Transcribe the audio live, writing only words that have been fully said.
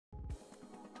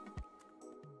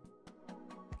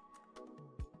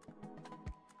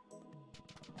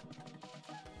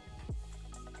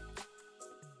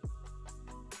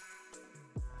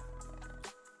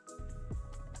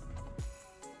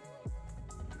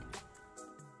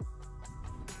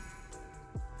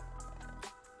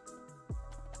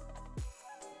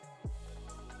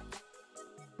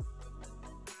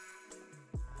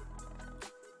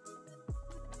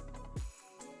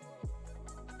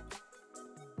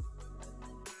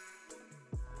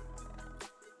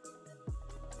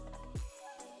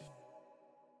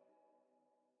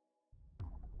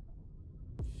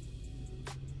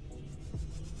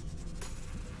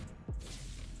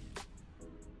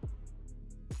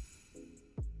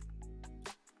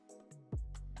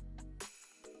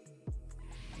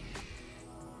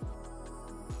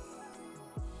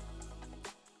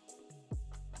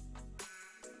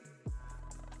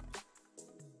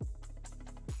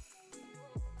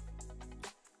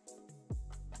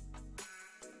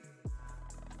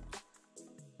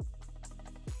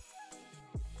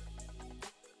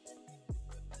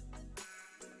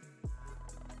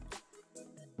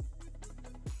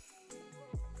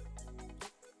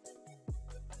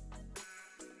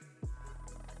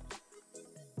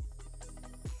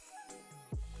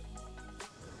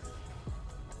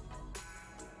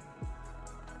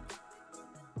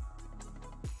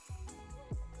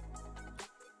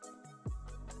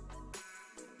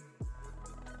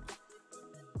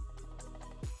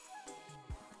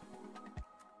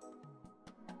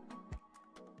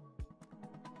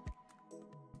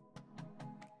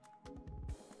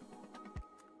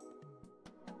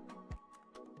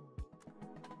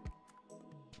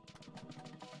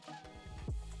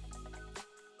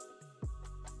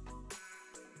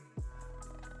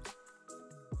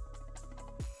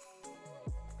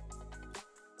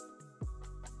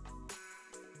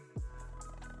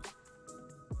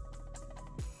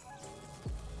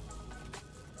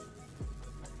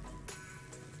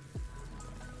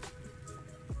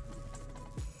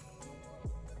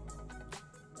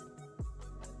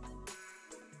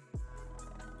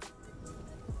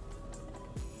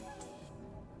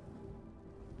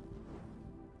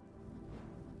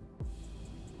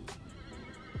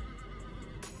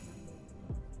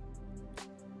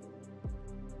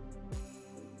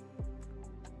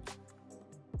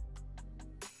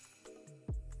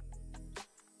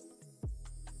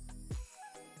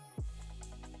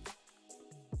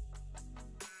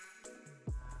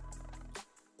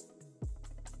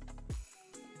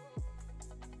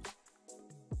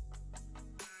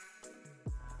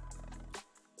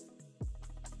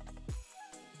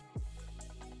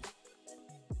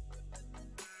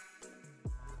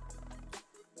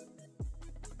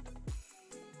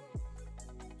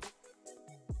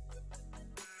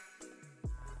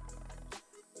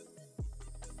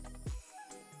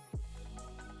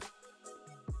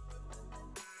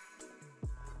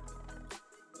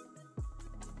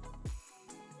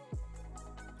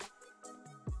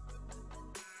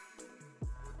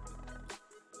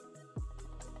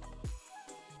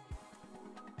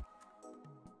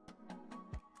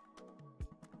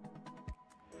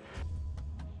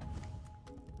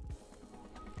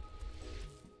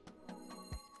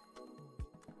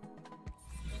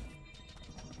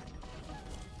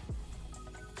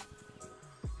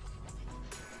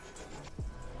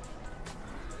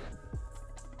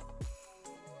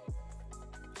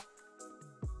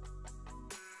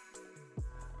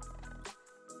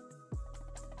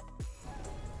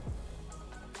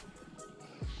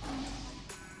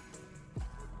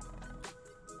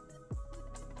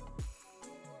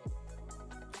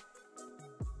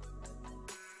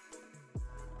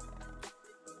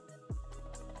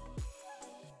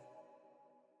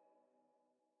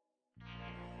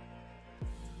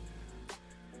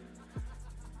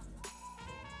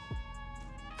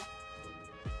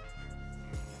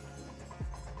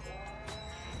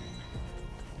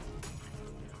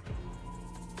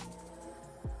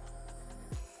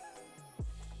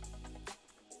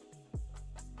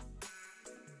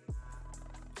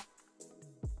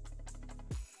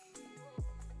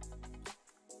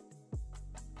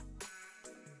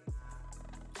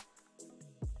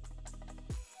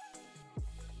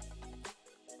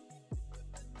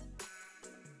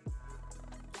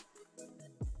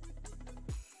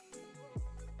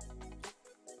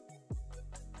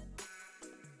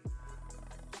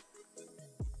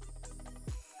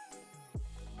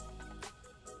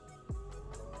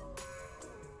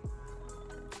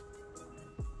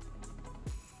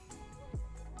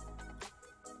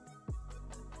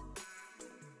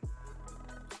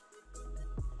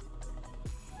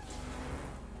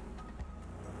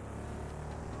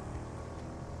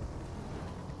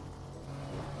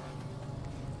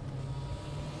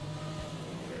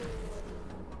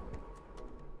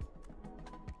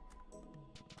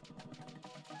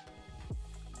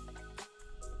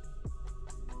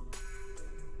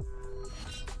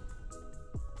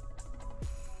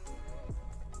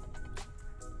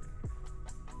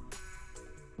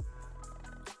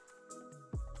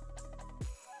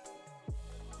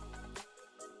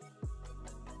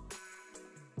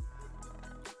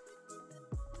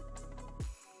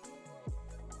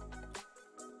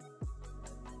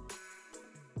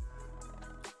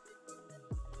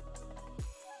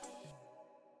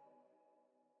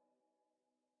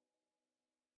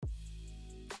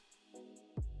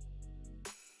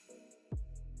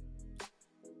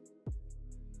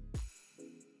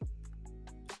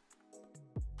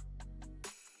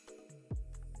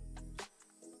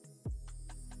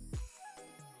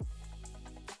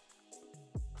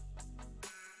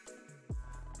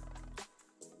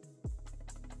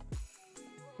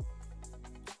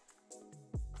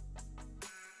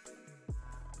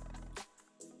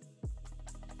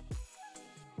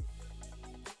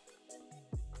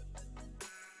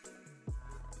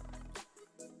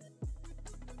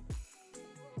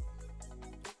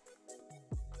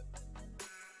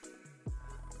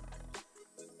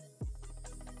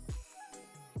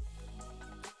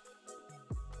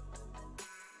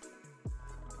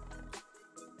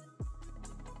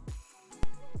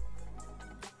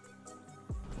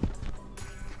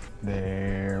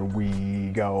There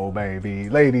we go, baby.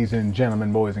 Ladies and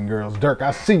gentlemen, boys and girls. Dirk, I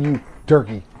see you.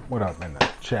 Dirky, what up in the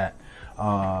chat?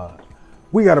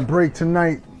 We got a break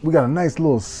tonight. We got a nice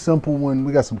little simple one.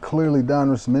 We got some clearly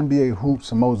Donruss, some NBA hoops,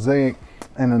 some Mosaic,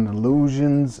 and an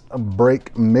Illusions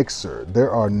break mixer.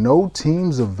 There are no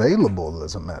teams available,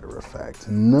 as a matter of fact.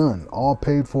 None. All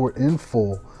paid for in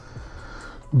full.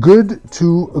 Good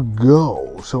to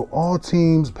go. So all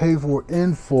teams paid for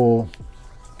in full.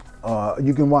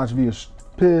 You can watch via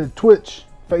Twitch,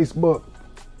 Facebook,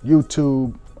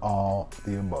 YouTube, all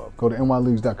the above. Go to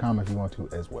nyleagues.com if you want to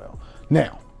as well.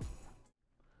 Now,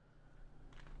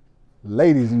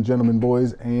 ladies and gentlemen,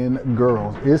 boys and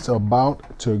girls, it's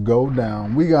about to go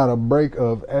down. We got a break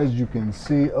of, as you can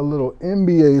see, a little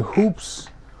NBA hoops.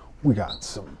 We got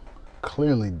some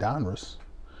clearly Donruss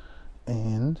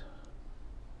and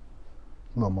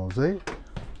a little Mosaic,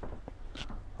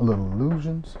 a little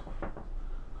Illusions.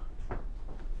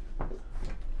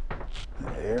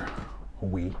 There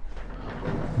we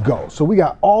go. So we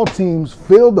got all teams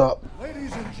filled up.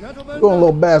 Ladies and gentlemen, doing a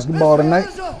little basketball tonight.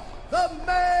 The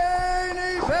main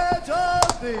event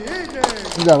of the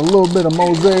evening. We got a little bit of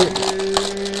Mosaic.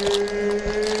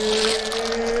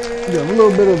 We got a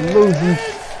little bit of Illusion.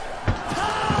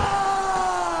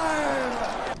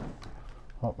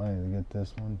 Oh, I need to get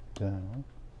this one down.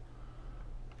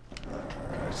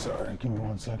 Alright, sorry, give me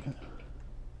 1 second.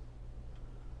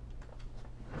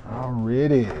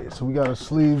 Alrighty, so we got our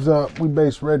sleeves up. We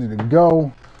base ready to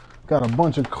go. Got a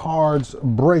bunch of cards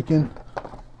breaking.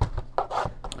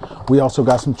 We also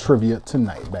got some trivia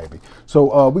tonight, baby.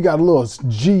 So we got a little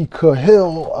G.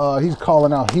 Cahill. He's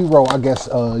calling out Hero. I guess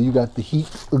you got the heat.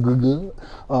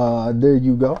 There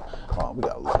you go. We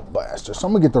got a little blaster. So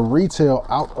I'm going to get the retail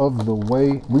out of the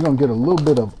way. We're going to get a little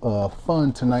bit of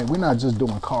fun tonight. We're not just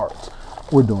doing cards.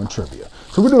 We're doing trivia.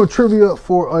 So we're doing trivia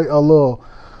for a little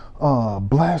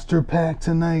blaster pack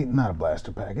tonight. Not a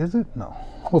blaster pack, is it? No.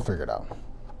 We'll figure it out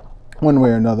one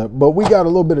way or another. But we got a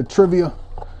little bit of trivia.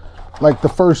 Like the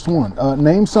first one,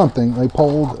 name something. They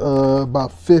polled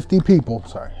about 50 people.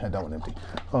 Sorry, had that one empty.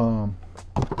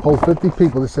 Polled 50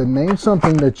 people. They said, name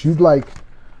something that you'd like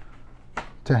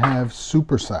to have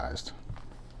supersized.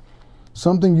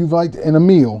 Something you've liked in a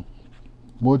meal.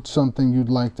 What's something you'd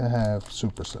like to have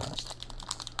supersized?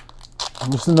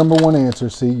 What's the number one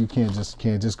answer? See, you can't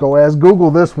just go ask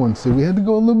Google this one. See, we had to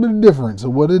go a little bit different.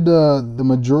 So what did the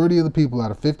majority of the people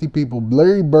out of 50 people,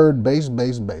 Larry Bird, base.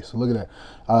 So look at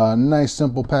that. Nice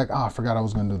simple pack. Oh, I forgot I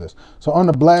was going to do this. So on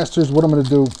the blasters, what I'm going to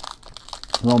do,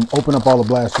 I'm going to open up all the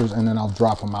blasters and then I'll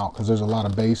drop them out because there's a lot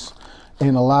of base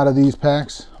in a lot of these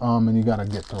packs. And you got to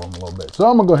get through them a little bit. So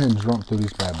I'm going to go ahead and jump through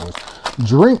these bad boys.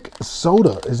 Drink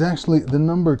soda is actually the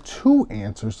number 2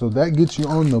 answer. So that gets you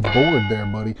on the board there,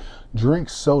 buddy. Drink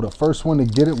soda. First one to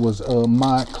get it was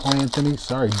my Clanthony.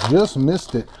 Sorry, just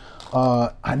missed it.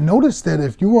 I noticed that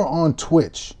if you are on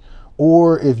Twitch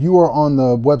or if you are on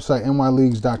the website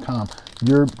nyleagues.com,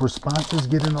 your responses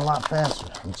get in a lot faster.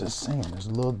 I'm just saying, there's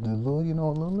a little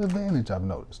advantage I've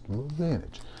noticed. A little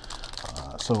advantage.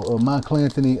 So my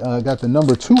Clanthony got the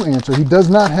number 2 answer. He does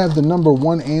not have the number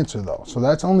 1 answer though. So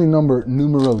that's only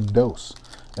numero dos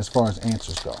as far as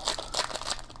answers go.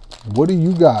 What do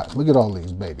you got? Look at all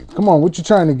these, baby. Come on, what you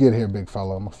trying to get here, big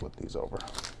fella? I'm gonna flip these over.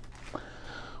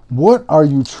 What are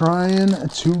you trying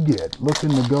to get? Looking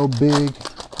to go big,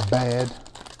 bad.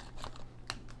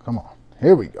 Come on,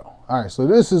 here we go. All right, so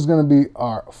this is gonna be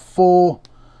our full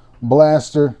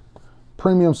blaster,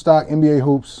 premium stock NBA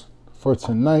hoops for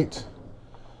tonight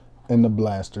in the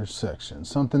blaster section.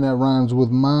 Something that rhymes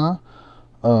with my,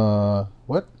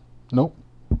 what? Nope.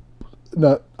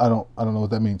 No, I don't know what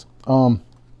that means.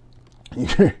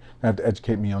 You have to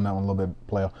educate me on that one a little bit,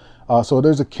 player. So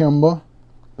there's a Kemba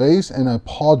base and a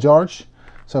Paul George.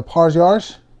 So Paul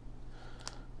George.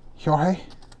 Jorge.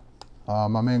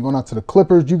 My man going out to the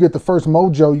Clippers. You get the first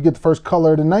mojo. You get the first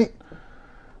color of the night.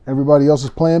 Everybody else is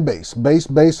playing base.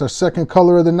 Base. Our second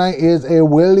color of the night is a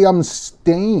William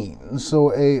Stain.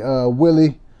 So a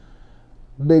Willie,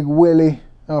 Big Willie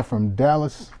from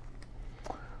Dallas.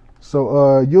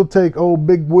 So you'll take old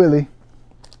Big Willie.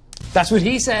 That's what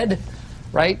he said,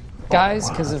 right, guys?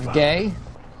 Because of gay.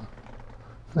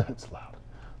 That's loud.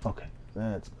 Okay,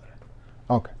 that's better.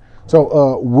 Okay,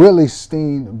 so Willie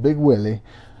Steen, Big Willie,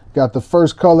 got the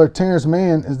first color. Terrence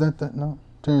Mann, is that? No,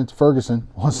 Terrence Ferguson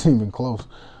wasn't even close.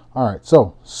 All right,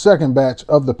 so second batch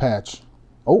of the patch.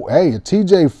 Oh, hey, a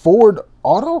TJ Ford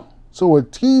auto. So a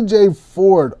TJ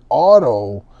Ford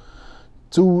auto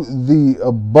to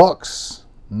the Bucks.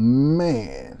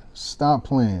 Man, stop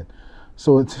playing.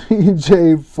 So a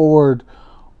TJ Ford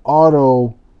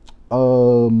auto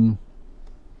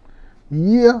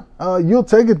Yeah, you'll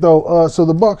take it though. So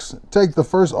the Bucks take the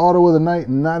first auto of the night.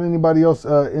 Not anybody else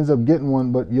ends up getting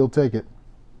one, but you'll take it.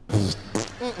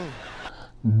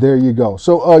 There you go.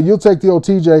 So you'll take the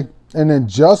OTJ, and then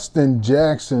Justin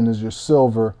Jackson is your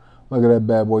silver. Look at that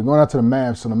bad boy going out to the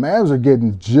Mavs. So the Mavs are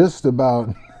getting just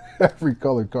about every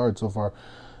colored card so far.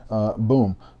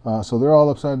 Boom. So they're all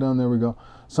upside down. There we go.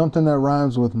 Something that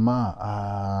rhymes with ma.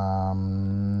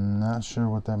 I'm not sure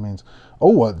what that means.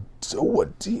 Oh, a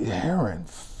De'Aaron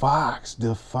Fox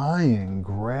defying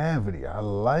gravity. I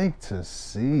like to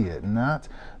see it. Not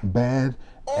bad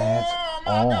at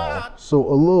all. So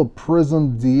a little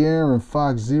prism De'Aaron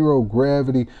Fox, zero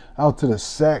gravity out to the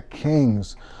Sac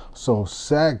Kings. So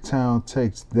Sacktown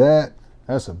takes that.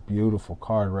 That's a beautiful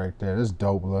card right there. That's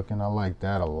dope looking. I like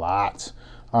that a lot.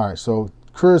 All right, so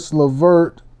Chris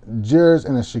LeVert, Jarris,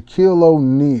 and a Shaquille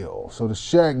O'Neal. So the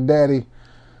Shaq Daddy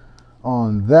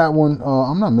on that one.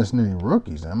 I'm not missing any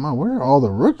rookies, am I? Where are all the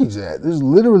rookies at? There's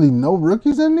literally no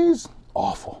rookies in these?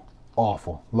 Awful.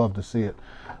 Awful. Love to see it.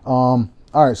 All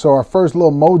right, so our first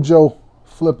little mojo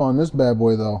flip on this bad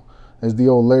boy, though, is the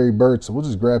old Larry Bird. So we'll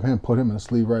just grab him, put him in the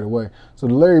sleeve right away. So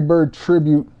the Larry Bird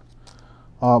tribute.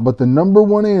 But the number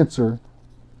one answer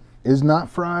is not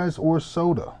fries or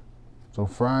soda. So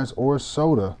fries or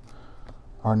soda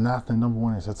are not the number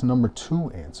one answer. That's the number two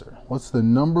answer. What's the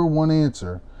number one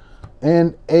answer?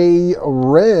 And a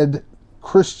red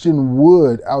Christian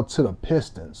Wood out to the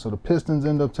Pistons. So the Pistons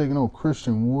end up taking old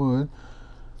Christian Wood.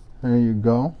 There you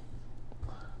go.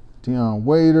 Deion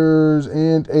Waiters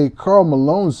and a Karl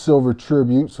Malone silver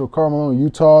tribute. So Karl Malone,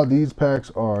 Utah. These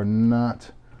packs are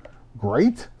not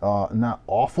great, not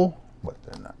awful, but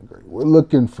they're not great. We're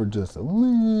looking for just a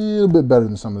little bit better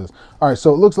than some of this. All right,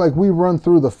 so it looks like we run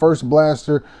through the first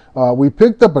blaster. We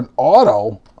picked up an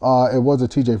auto. It was a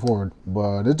TJ Ford,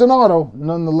 but it's an auto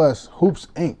nonetheless. Hoops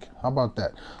Inc. How about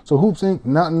that? So Hoops Inc.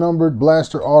 not numbered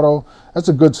blaster auto. That's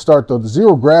a good start though. The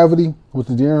zero gravity with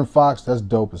the De'Aaron Fox. That's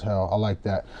dope as hell. I like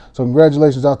that. So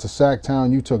congratulations out to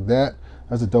Sacktown. You took that.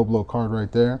 That's a dope little card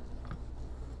right there.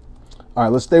 All right,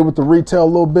 let's stay with the retail a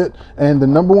little bit. And the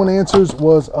number one answers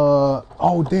was,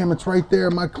 oh, damn, it's right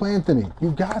there, Mike Clanthony.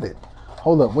 You got it.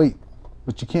 Hold up, wait.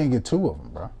 But you can't get two of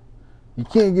them, bro. You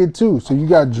can't get two. So you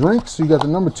got drinks, so you got the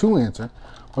number two answer.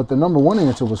 But the number one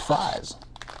answer was fries.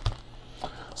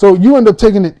 So you end up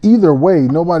taking it either way.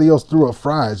 Nobody else threw up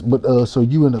fries. But so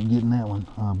you end up getting that one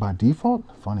by default.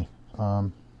 Funny.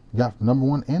 You got number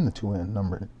one and the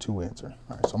number two answer.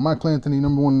 All right, so Mike Clanthony,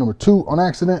 number one, number two on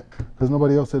accident because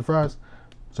nobody else said fries.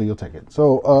 So you'll take it.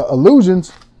 So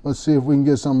illusions. Let's see if we can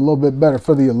get something a little bit better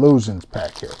for the illusions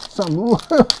pack here. Something a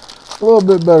little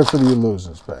bit better for the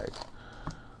illusions pack.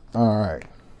 All right.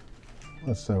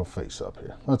 Let's go face up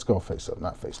here. Let's go face up,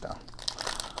 not face down.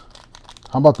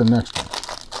 How about the next one?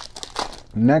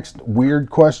 Next weird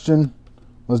question.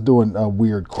 Let's do a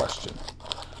weird question.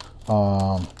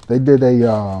 They did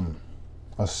a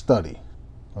study.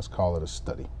 Let's call it a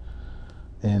study.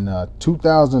 In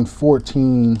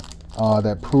 2014,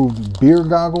 that proved beer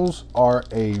goggles are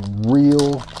a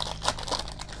real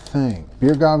thing.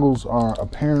 Beer goggles are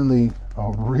apparently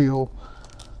a real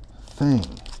thing.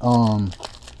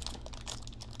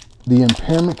 The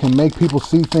impairment can make people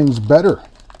see things better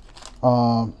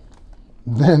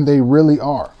than they really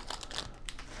are.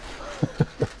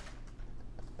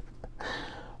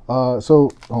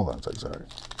 So hold on a second, sorry.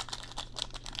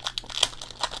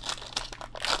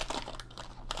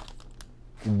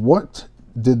 What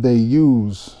did they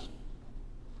use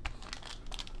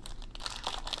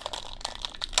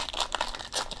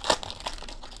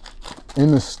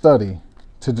in the study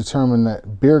to determine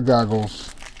that beer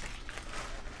goggles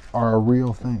are a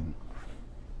real thing?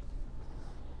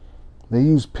 They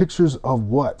used pictures of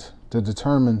what to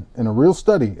determine in a real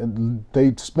study?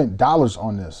 They spent dollars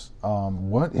on this.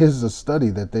 What is the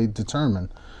study that they determined,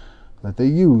 that they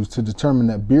use to determine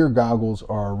that beer goggles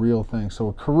are a real thing? So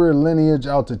a career lineage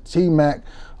out to T-Mac.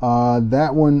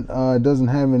 That one doesn't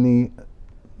have any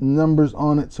numbers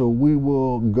on it, so we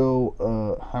will go,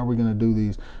 how are we gonna do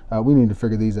these? We need to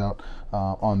figure these out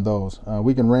on those.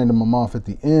 We can random them off at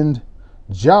the end.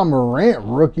 Ja Morant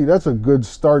rookie, that's a good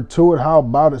start to it. How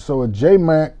about it? So a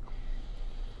J-Mac.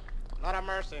 Lord have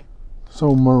mercy.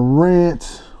 So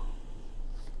Morant,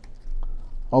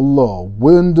 a low.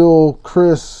 Wendell,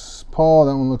 Chris, Paul,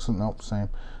 that one looks, nope, same.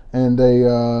 And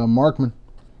a Markman,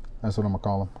 that's what I'm gonna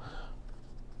call him.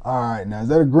 All right, now is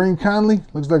that a green Conley?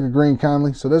 Looks like a green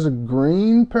Conley. So there's a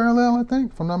green parallel, I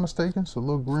think, if I'm not mistaken. So a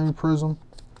little green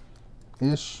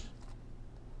prism-ish.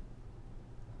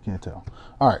 Can't tell.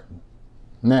 All right,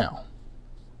 now,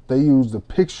 They used the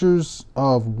pictures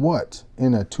of what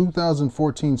in a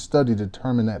 2014 study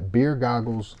determined that beer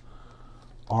goggles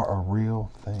are a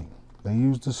real thing. They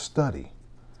used a study.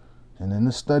 And in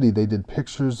the study, they did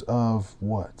pictures of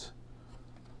what?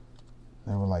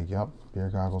 They were like, yep, beer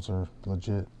goggles are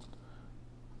legit.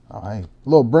 Oh, hey,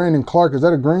 little Brandon Clark, is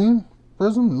that a green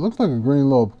prism? It looks like a green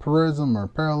little prism or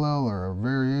parallel or a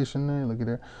variation there. Look at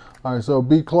there. All right, so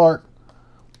B. Clark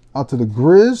out to the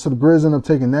Grizz. So the Grizz end up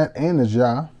taking that and the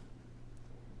Ja.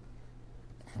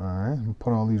 All right, we'll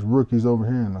put all these rookies over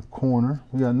here in the corner.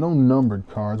 We got no numbered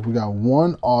cards. We got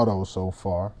one auto so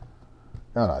far.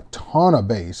 Got a ton of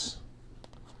base.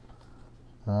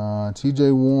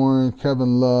 TJ Warren,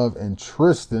 Kevin Love, and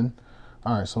Tristan.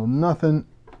 All right, so nothing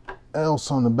else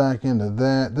on the back end of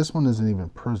that. This one isn't even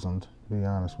prismed, to be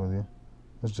honest with you.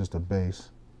 It's just a base.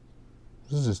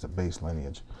 This is just a base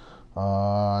lineage.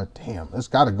 Damn, it's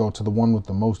got to go to the one with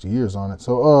the most years on it.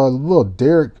 So, little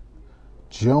Derek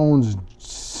Jones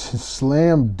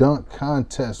slam dunk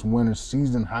contest winner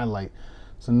season highlight.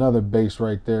 It's another base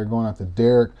right there going out to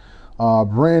Derek.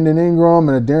 Brandon Ingram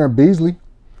and a Darren Beasley.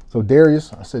 So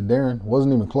Darius, I said Darren,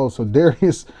 wasn't even close. So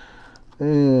Darius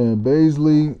and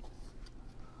Beasley.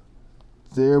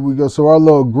 There we go. So our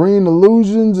little green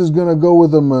illusions is going to go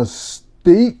with a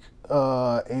Mystique.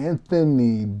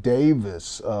 Anthony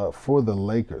Davis for the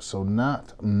Lakers. So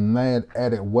not mad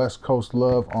at it. West Coast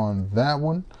love on that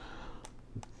one.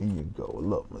 Here you go.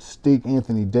 Look, Mystique,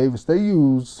 Anthony Davis. They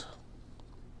use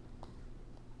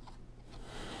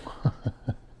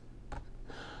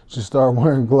should start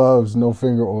wearing gloves, no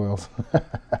finger oils.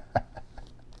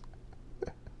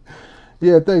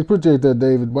 Yeah, thanks. Appreciate that,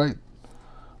 David White.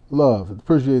 Love.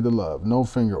 Appreciate the love. No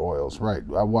finger oils. Right.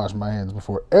 I washed my hands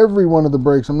before every one of the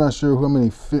breaks. I'm not sure how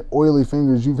many oily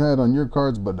fingers you've had on your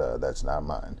cards, but that's not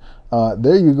mine.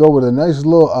 There you go with a nice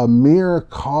little Amir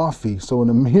Coffee. So an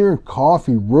Amir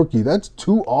Coffee rookie. That's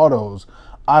 2 autos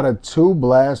out of 2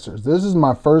 blasters. This is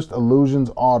my first Illusions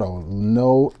auto.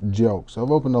 No joke. So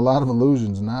I've opened a lot of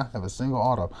Illusions and I have a single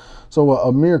auto. So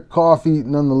Amir Coffee,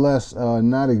 nonetheless,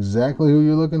 not exactly who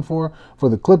you're looking for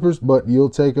the Clippers, but you'll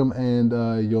take them and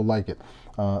you'll like it.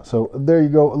 So there you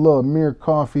go. A little Amir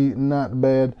Coffee, not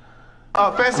bad.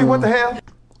 Fancy, what the hell?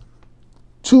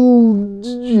 2,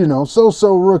 you know,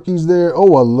 so-so rookies there.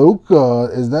 Oh, a Luka.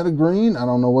 Is that a green? I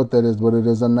don't know what that is, but it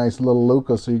is a nice little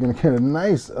Luka. So you're going to get a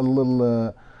nice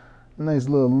little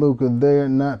Luka there.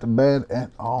 Not bad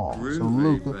at all. Groovy, so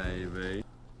Luka, baby.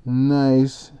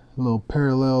 nice little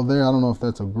parallel there. I don't know if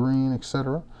that's a green,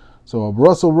 etc. So a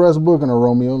Russell Westbrook and a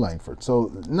Romeo Langford.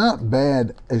 So not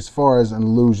bad as far as an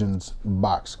Illusions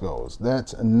box goes.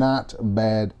 That's not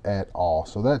bad at all.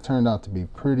 So that turned out to be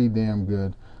pretty damn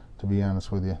good, to be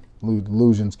honest with you.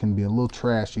 Illusions can be a little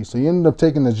trashy. So you ended up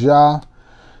taking the Ja.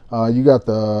 You got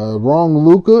the wrong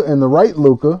Luka and the right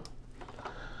Luka.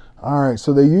 All right,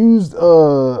 so they used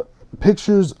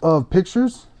pictures of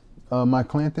pictures.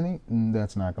 Mike Anthony,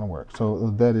 that's not going to work. So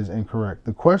that is incorrect.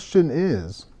 The question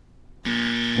is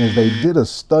they did a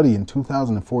study in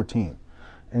 2014,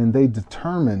 and they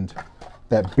determined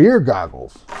that beer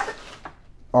goggles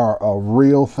are a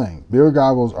real thing. Beer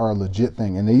goggles are a legit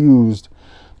thing, and they used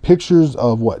pictures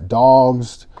of what?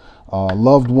 Dogs,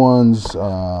 loved ones,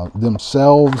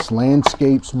 themselves,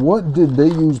 landscapes. What did they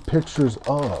use pictures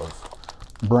of?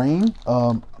 Brain?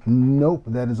 Nope,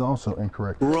 that is also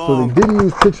incorrect. Wrong. So they didn't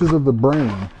use pictures of the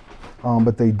brain,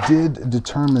 but they did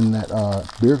determine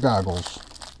that beer goggles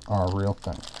are a real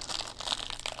thing.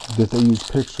 Did they use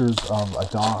pictures of a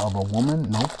dog, of a woman?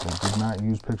 Nope, they did not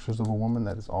use pictures of a woman.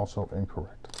 That is also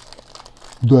incorrect.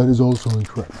 That is also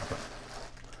incorrect.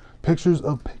 Pictures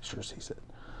of pictures, he said.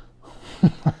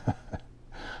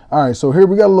 All right, so here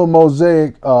we got a little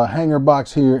Mosaic hanger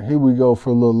box here. Here we go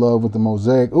for a little love with the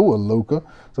Mosaic. Ooh, a Luka.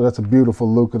 So that's a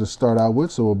beautiful Luka to start out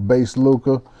with. So a base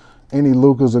Luka. Any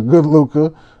Luka's a good Luka.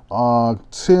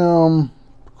 Tim,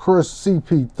 Chris,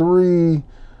 CP3,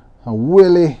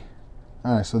 Willie.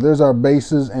 All right, so there's our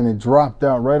bases, and it dropped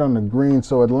out right on the green.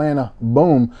 So Atlanta,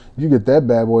 boom, you get that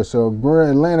bad boy. So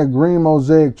Atlanta green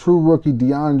Mosaic, true rookie,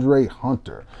 DeAndre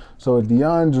Hunter. So a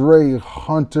DeAndre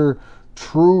Hunter,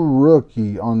 true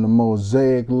rookie on the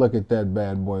Mosaic. Look at that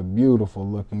bad boy. Beautiful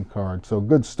looking card. So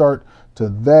good start to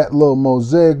that little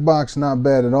Mosaic box. Not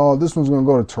bad at all. This one's going to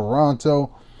go to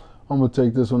Toronto. I'm going to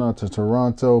take this one out to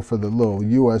Toronto for the little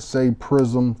USA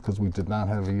Prism, because we did not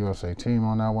have a USA team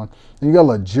on that one. And you got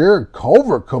a Jared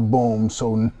Culver kaboom.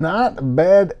 So not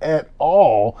bad at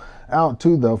all out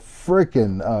to the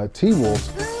freaking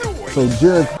T-Wolves. So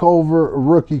Jared Culver,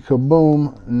 rookie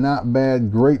kaboom, not bad.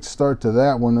 Great start to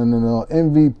that one. And then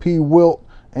MVP Wilt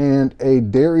and a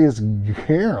Darius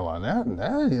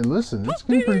Garland. Listen, it's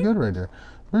getting pretty good right there.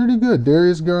 Pretty good.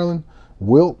 Darius Garland,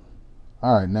 Wilt.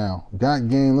 All right, now, got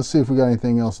game. Let's see if we got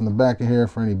anything else in the back of here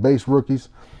for any base rookies.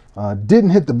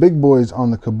 Didn't hit the big boys on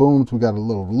the kabooms. We got a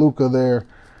little Luka there.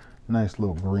 Nice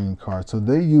little green card. So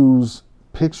they use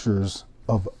pictures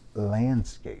of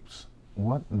landscapes.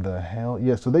 What the hell?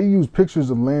 Yeah, so they use pictures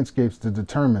of landscapes to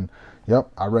determine.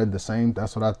 Yep, I read the same.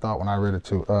 That's what I thought when I read it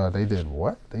too. They did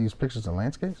what? They use pictures of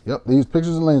landscapes? Yep, they use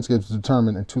pictures of landscapes to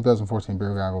determine in 2014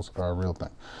 beer goggles are a real thing.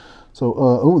 So,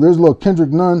 oh, there's a little Kendrick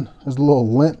Nunn. There's a little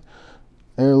lint.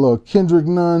 There's a little Kendrick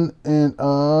Nunn and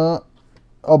a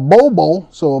Bobo.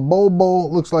 So a Bobo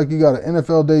looks like you got an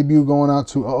NFL debut going out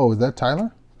to, is that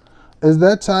Tyler? Is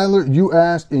that Tyler? You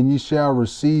asked and you shall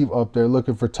receive up there.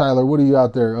 Looking for Tyler. What are you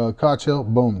out there? Koch Hill?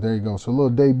 Boom. There you go. So a little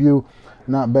debut.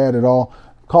 Not bad at all.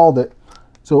 Called it.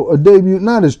 So a debut,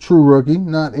 not as true rookie,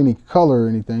 not any color or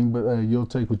anything, but you'll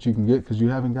take what you can get because you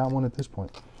haven't got one at this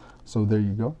point. So there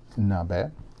you go. Not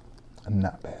bad.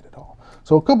 Not bad at all.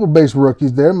 So a couple base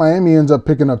rookies there. Miami ends up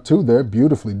picking up 2 there.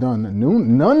 Beautifully done.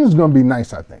 Nunn's going to be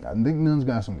nice, I think. I think Nunn's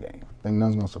got some game. I think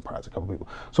Nunn's going to surprise a couple people.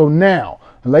 So now,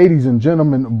 ladies and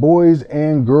gentlemen, boys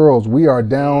and girls, we are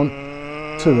down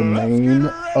to the main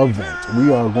event.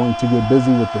 We are going to get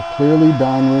busy with the Clearly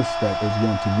Donruss that is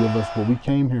going to give us what we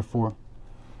came here for.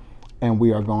 And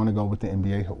we are going to go with the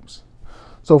NBA hoops.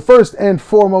 So first and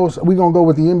foremost, we're going to go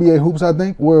with the NBA hoops, I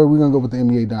think. Where are we going to go with the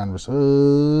NBA Donruss?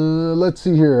 Let's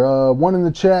see here. 1 in the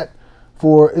chat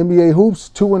for NBA hoops,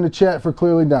 2 in the chat for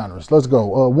Clearly Donruss. Let's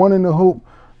go. 1 in the hoop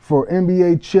for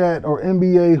NBA chat or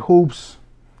NBA hoops,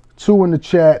 2 in the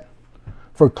chat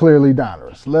for Clearly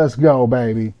Donruss. Let's go,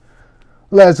 baby.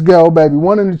 Let's go, baby.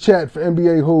 1 in the chat for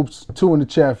NBA hoops, 2 in the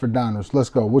chat for Donruss. Let's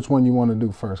go. Which one you want to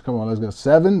do first? Come on, let's go.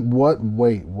 7? What?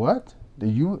 Wait, what?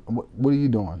 What are you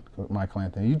doing, my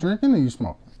client? Are you drinking or you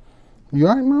smoking? You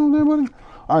all right, man, there, buddy?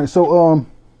 All right, so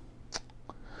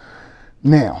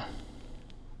now,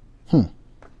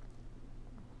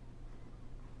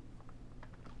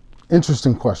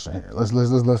 interesting question here. Let's do a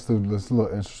little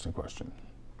interesting question.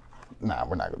 Nah,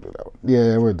 we're not gonna do that one.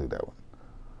 Yeah, we'll do that one.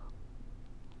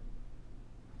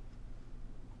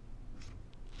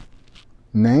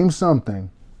 Name something.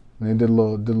 They did a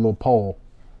little poll.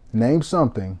 Name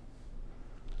something.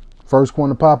 First one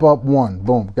to pop up, 1.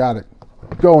 Boom, got it.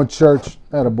 Going church.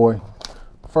 Attaboy.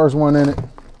 First one in it.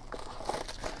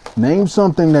 Name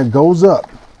something that goes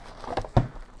up,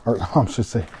 or I should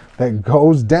say, that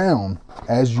goes down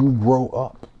as you grow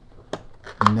up.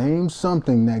 Name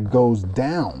something that goes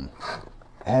down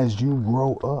as you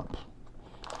grow up.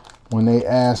 When they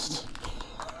asked,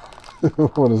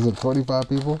 what is it, 25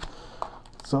 people?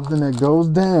 Something that goes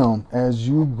down as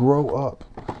you grow up.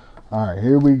 All right,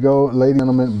 here we go, ladies and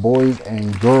gentlemen, boys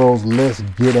and girls. Let's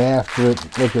get after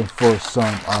it. Looking for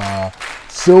some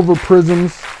silver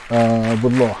prisms with a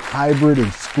little hybrid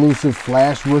exclusive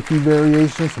flash rookie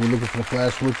variations. So we're looking for the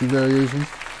flash rookie variations.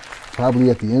 Probably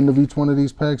at the end of each one of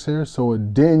these packs here. So a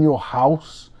Daniel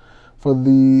House for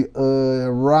the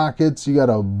Rockets. You got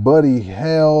a Buddy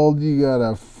Held. You got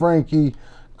a Frankie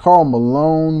Karl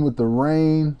Malone with the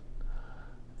rain.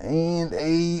 And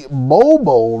a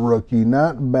Bobo rookie,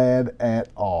 not bad at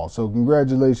all. So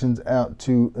congratulations out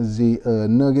to the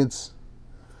Nuggets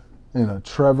and a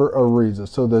Trevor Ariza.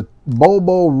 So the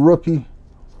Bobo rookie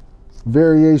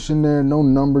variation there, no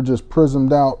number, just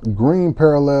prismed out. Green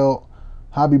parallel,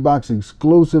 Hobby Box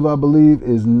exclusive, I believe,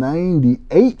 is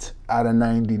 98 out of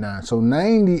 99. So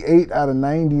 98 out of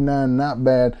 99, not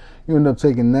bad. You end up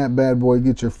taking that bad boy,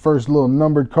 get your first little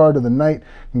numbered card of the night.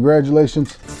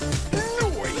 Congratulations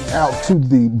out to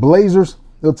the Blazers.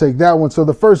 They'll take that one. So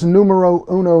the first numero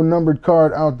uno numbered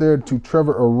card out there to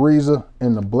Trevor Ariza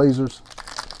and the Blazers.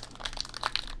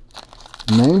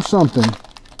 Name something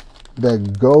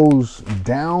that goes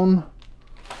down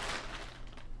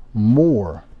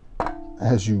more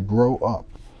as you grow up.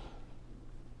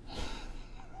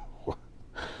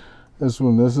 This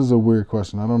is a weird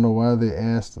question. I don't know why they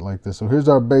asked it like this. So here's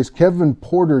our base, Kevin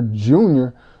Porter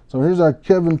Jr. So here's our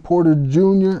Kevin Porter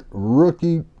Jr.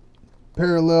 rookie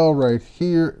parallel right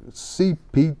here,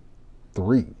 CP3.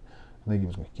 I think he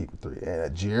was going to keep it 3.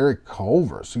 And Jared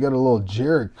Culver. So you got a little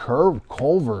Jared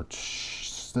Culver. I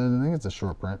think it's a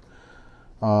short print.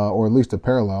 Or at least a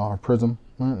parallel or prism.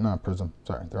 Not prism.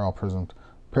 Sorry, they're all prismed.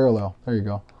 Parallel. There you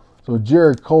go. So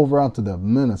Jared Culver out to the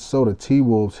Minnesota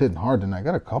T-Wolves, hitting hard tonight.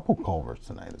 Got a couple Culvers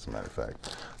tonight, as a matter of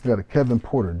fact. We got a Kevin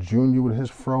Porter Jr. with his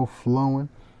fro flowing.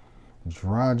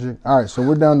 Dragic. All right, so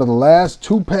we're down to the last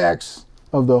 2 packs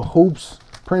of the Hoops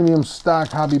Premium Stock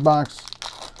Hobby Box.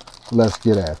 Let's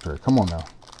get after it. Come on now.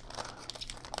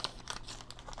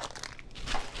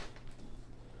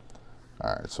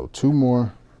 All right, so two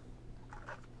more.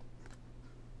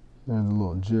 There's a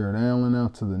little Jared Allen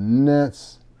out to the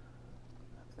Nets.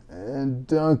 And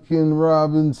Duncan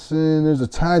Robinson. There's a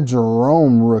Ty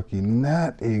Jerome rookie.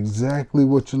 Not exactly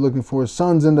what you're looking for.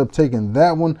 Suns end up taking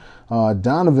that one.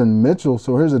 Donovan Mitchell.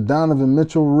 So here's a Donovan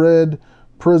Mitchell red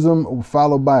prism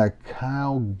followed by a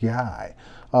Kyle Guy.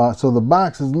 So the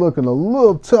box is looking a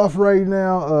little tough right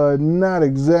now. Not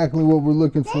exactly what we're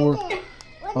looking for.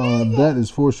 That is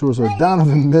for sure. So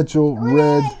Donovan Mitchell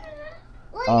red.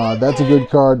 That's a good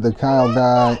card. The Kyle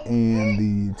Guy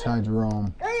and the Ty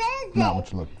Jerome. Not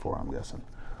what you're looking for, I'm guessing.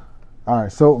 All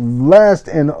right, so last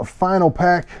and final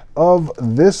pack of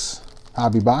this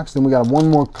hobby box. Then we got one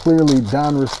more clearly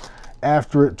Donruss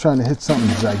after it, trying to hit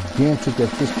something gigantic at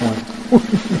this point.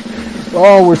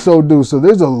 Oh, we're so due. So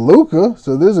there's a Luka.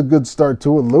 So there's a good start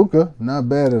to it. Luka, not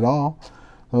bad at all.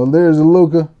 So there's a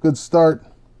Luka, good start.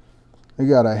 We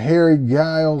got a Harry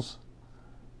Giles,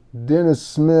 Dennis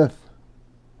Smith.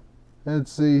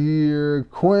 Let's see here,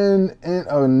 Quinn and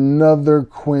another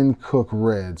Quinn Cook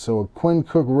red. So a Quinn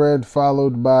Cook red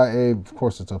followed by a, of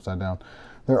course it's upside down.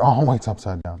 They're always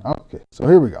upside down. Okay, so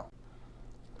here we go.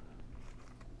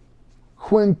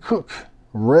 Quinn Cook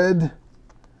red.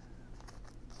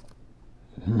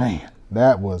 Man,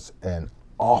 that was an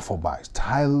awful box.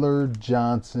 Tyler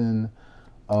Johnson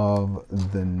of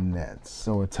the Nets.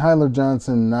 So a Tyler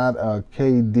Johnson, not a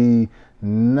KD,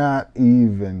 not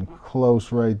even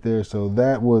close right there. So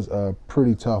that was a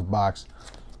pretty tough box.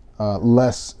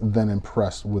 Less than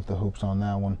impressed with the hoops on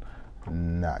that one.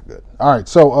 Not good. All right,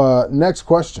 so next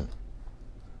question.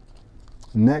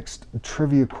 Next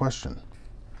trivia question.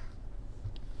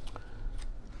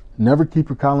 Never keep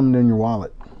your condom in your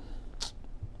wallet.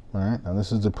 All right, now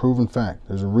this is a proven fact.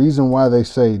 There's a reason why they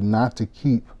say not to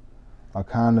keep a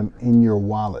condom in your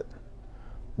wallet.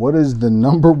 What is the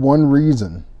number one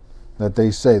reason that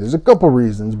they say? There's a couple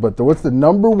reasons, but what's the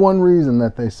number one reason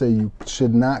that they say you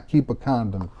should not keep a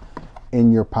condom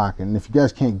in your pocket? And if you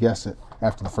guys can't guess it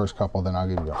after the first couple, then I'll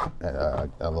give you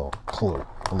a little clue.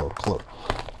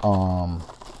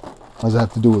 Does it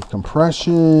have to do with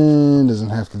compression? Does it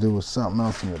have to do with something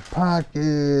else in your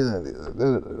pocket?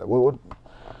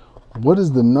 What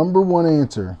is the number one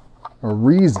answer, or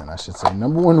reason, I should say,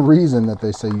 number one reason that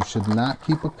they say you should not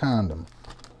keep a condom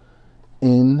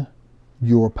in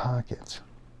your pocket?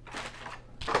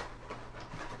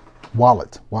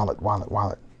 Wallet,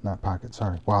 not pocket,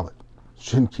 sorry, wallet.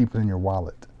 Shouldn't keep it in your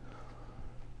wallet.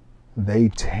 They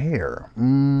tear.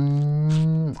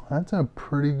 That's a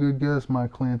pretty good guess,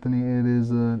 Mike Anthony. It is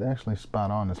actually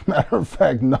spot on. As a matter of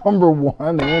fact, number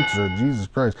one answer, Jesus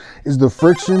Christ, is the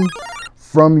friction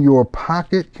from your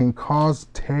pocket can cause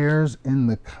tears in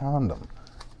the condom.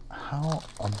 How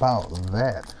about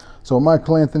that? So,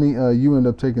 Michael Anthony, you end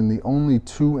up taking the only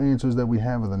two answers that we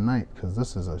have of the night, because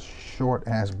this is a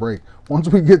short-ass break. Once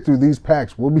we get through these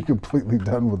packs, we'll be completely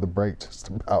done with the break, just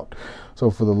about. So,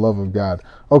 for the love of God.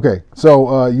 Okay,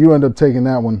 so you end up taking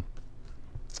that one.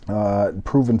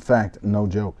 Proven fact, no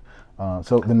joke.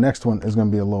 So, the next one is going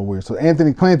to be a little weird. So,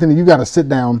 Anthony Clanthony, you got to sit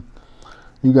down.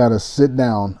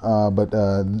 But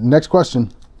next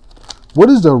question. What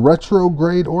is a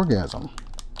retrograde orgasm?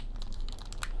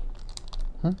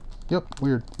 Yep,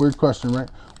 weird question, right?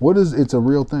 What is, it's a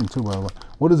real thing too, by the way.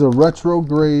 What is a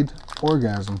retrograde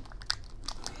orgasm?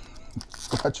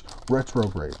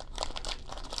 Retrograde.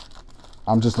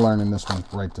 I'm just learning this one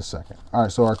right this second. All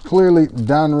right, so our clearly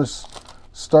Donruss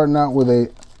starting out with a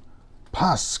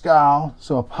Pascal.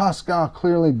 So a Pascal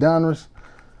clearly Donruss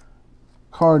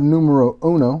card numero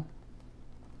uno.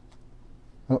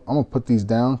 I'm gonna put these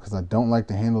down because I don't like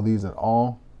to handle these at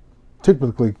all.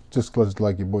 Typically, just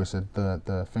like your boy said,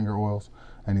 the finger oils,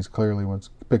 and he's clearly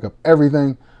wants to pick up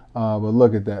everything. But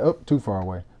look at that. Oh, too far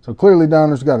away. So clearly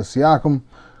down there's got a Siakam.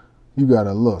 You got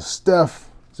a little Steph.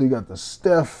 So you got the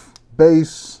Steph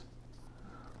base.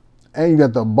 And you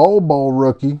got the Bobo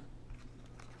rookie.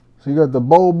 So you got the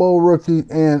Bobo rookie,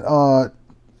 and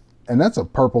that's a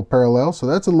purple parallel. So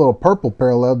that's a little purple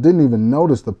parallel. Didn't even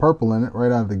notice the purple in it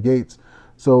right out of the gates.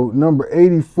 So number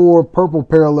 84, purple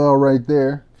parallel right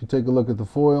there. If you take a look at the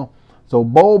foil. So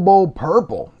Bobo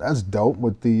purple. That's dope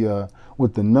with the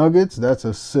Nuggets. That's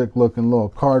a sick looking little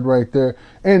card right there.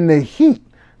 And the Heat.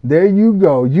 There you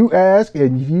go. You ask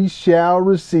and ye shall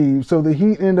receive. So the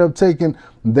Heat end up taking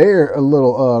their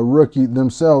little rookie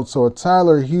themselves. So a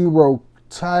Tyler Hero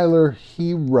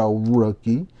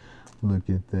rookie. Look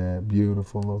at that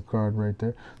beautiful little card right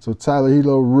there. So Tyler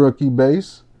Hero rookie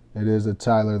base. It is a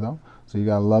Tyler though. So you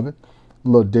gotta love it. A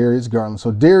little Darius Garland.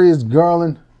 So Darius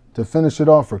Garland to finish it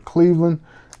off for Cleveland.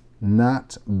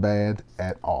 Not bad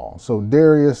at all. So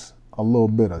Darius a little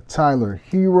bit of Tyler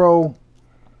Hero.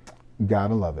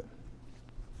 Gotta love it.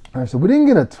 All right, so we didn't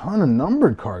get a ton of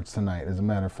numbered cards tonight, as a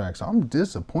matter of fact, so I'm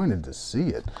disappointed to see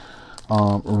it.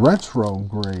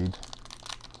 Retrograde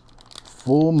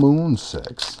Full Moon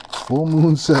Sex. Full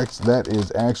Moon Sex, that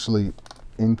is actually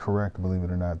incorrect, believe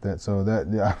it or not.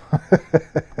 Yeah.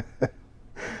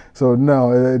 So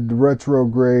no,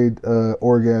 retrograde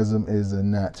orgasm is a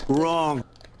nut. Wrong.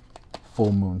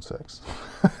 Full Moon Sex.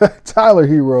 Tyler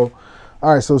Hero.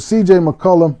 All right, so CJ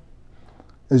McCollum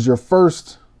is your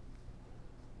first.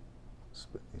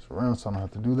 Spin these around so I don't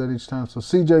have to do that each time. So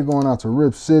CJ going out to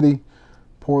Rip City,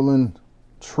 Portland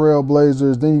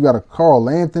Trailblazers. Then you got a Carl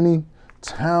Anthony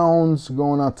Towns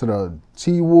going out to the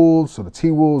T-Wolves. So the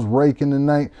T-Wolves raking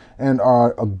tonight. And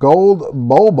our gold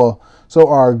Boba. So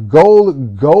our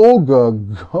gold Golga,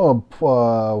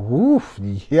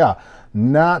 yeah,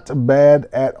 not bad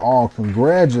at all.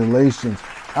 Congratulations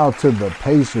out to the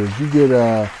Pacers. You get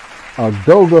a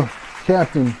Goga,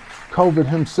 Captain COVID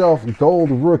himself,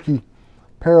 gold rookie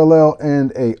parallel,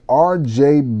 and a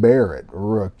RJ Barrett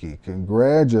rookie.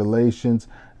 Congratulations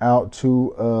out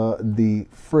to the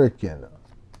frickin'.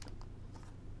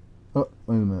 Oh,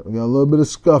 wait a minute. We got a little bit of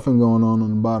scuffing going on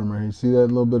the bottom right here. See that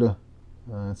little bit of...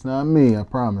 it's not me, I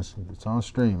promise. It's on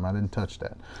stream. I didn't touch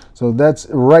that. So that's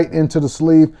right into the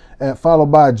sleeve, followed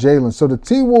by Jalen. So the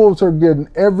T-Wolves are getting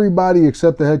everybody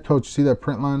except the head coach. You see that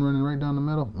print line running right down the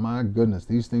middle? My goodness,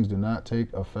 these things do not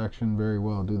take affection very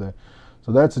well, do they?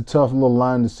 So that's a tough little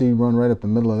line to see run right up the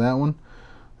middle of that one.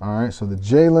 All right, so the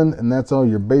Jalen, and that's all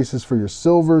your bases for your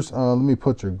silvers. Let me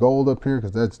put your gold up here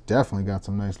because that's definitely got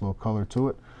some nice little color to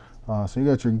it. So you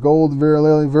got your gold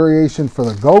variation for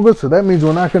the Goga. So that means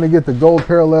we're not going to get the gold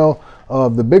parallel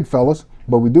of the big fellas,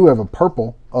 but we do have a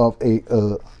purple of a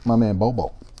my man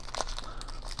Bobo.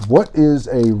 What is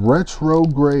a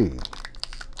retrograde?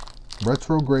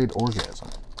 Retrograde orgasm.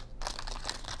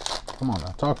 Come on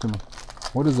now, talk to me.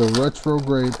 What is a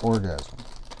retrograde orgasm?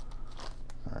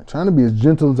 All right, trying to be as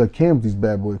gentle as I can with these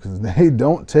bad boys because they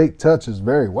don't take touches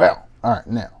very well. All right,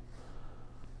 now.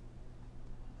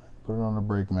 Put it on the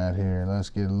break mat here. Let's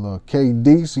get a little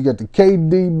KD. So you got the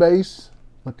KD base.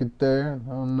 Look at there.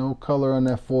 No color on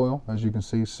that foil, as you can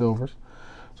see, silvers.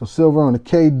 So silver on the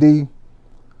KD.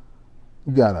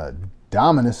 You got a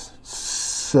Dominus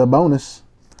Sabonis.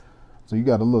 So you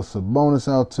got a little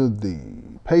Sabonis out to the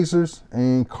Pacers.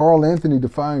 And Carl Anthony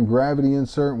defying gravity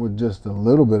insert with just a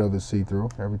little bit of it see-through.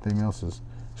 Everything else is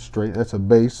straight. That's a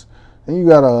base. And you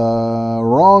got a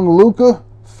wrong Luka,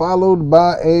 followed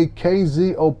by a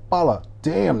KZ Opala.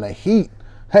 Damn, the Heat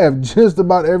have just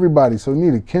about everybody. So you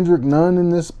need a Kendrick Nunn in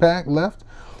this pack left.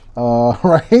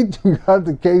 Right? You got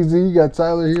the KZ, you got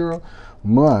Tyler Hero.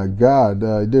 My God,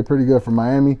 he did pretty good for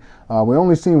Miami. We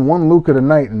only seen one Luka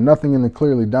tonight and nothing in the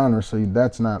clearly Donruss, so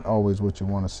that's not always what you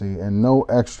want to see. And no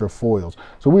extra foils.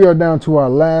 So we are down to our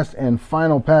last and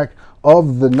final pack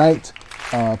of the night.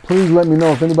 Please let me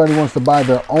know if anybody wants to buy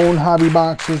their own hobby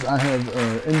boxes. I have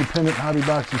independent hobby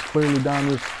boxes, clearly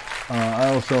Donruss.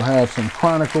 I also have some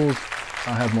Chronicles.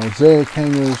 I have Mosaic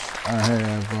hangers. I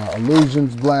have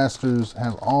Illusions blasters.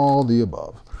 Have all the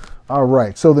above. All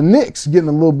right, so the Knicks getting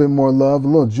a little bit more love. A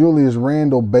little Julius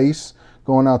Randle base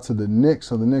going out to the Knicks.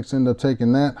 So the Knicks end up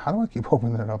taking that. How do I keep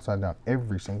opening that upside down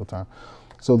every single time?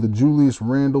 So the Julius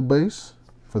Randle base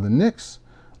for the Knicks.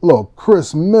 A little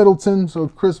Chris Middleton. So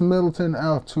Chris Middleton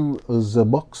out to the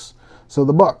Bucks. So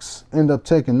the Bucks end up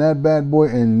taking that bad boy.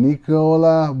 And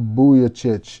Nikola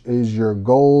Vujovic is your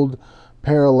gold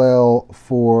parallel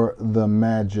for the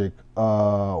Magic.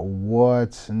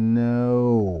 What?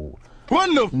 No. What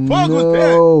the fuck was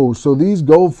that? No. So these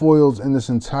gold foils in this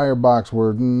entire box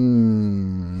were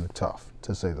tough,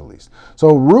 to say the least.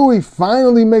 So Rui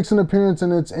finally makes an appearance,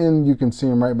 and it's in. You can see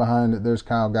him right behind it. There's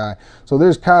Kyle Guy. So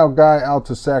there's Kyle Guy out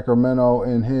to Sacramento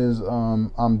in his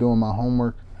I'm doing my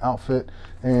homework outfit,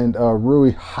 and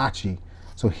Rui Hachi.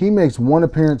 So he makes one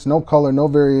appearance, no color, no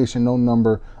variation, no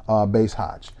number, base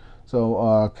Hotch.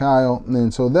 So Kyle,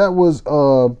 and so that was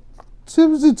it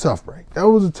was a tough break. That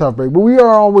was a tough break. But we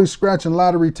are always scratching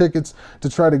lottery tickets to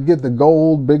try to get the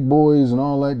gold, big boys, and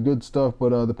all that good stuff.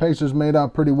 But the Pacers made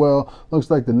out pretty well.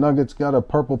 Looks like the Nuggets got a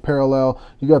purple parallel.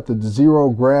 You got the zero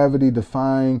gravity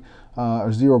defying,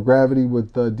 or zero gravity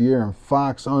with De'Aaron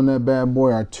Fox on that bad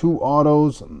boy. Our two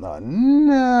autos,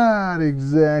 not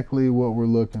exactly what we're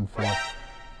looking for.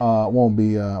 Won't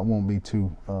be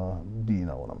too. Do you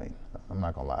know what I mean? I'm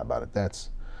not gonna lie about it. That's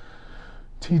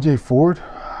TJ Ford.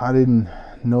 I didn't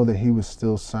know that he was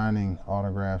still signing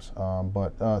autographs.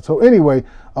 So anyway,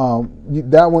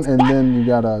 that one, and then you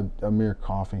got a Amir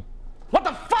Coffee. What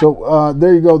the fuck? So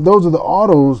there you go. Those are the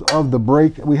autos of the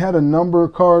break. We had a number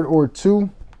card or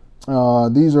two.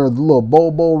 These are the little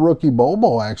Bobo rookie.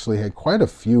 Bobo actually had quite a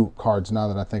few cards now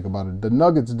that I think about it. The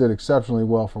Nuggets did exceptionally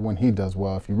well for when he does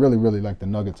well, if you really, really like the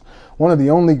Nuggets. One of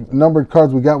the only numbered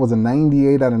cards we got was a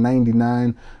 98 out of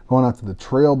 99 going out to the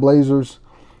Trailblazers.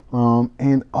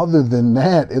 And other than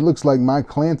that, it looks like Mike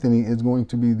Clanthony is going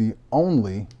to be the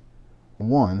only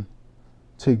one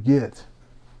to get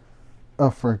a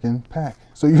freaking pack.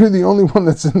 So you're the only one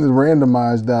that's in the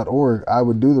randomize.org. I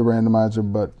would do the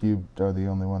randomizer, but you are the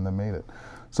only one that made it.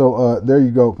 So there you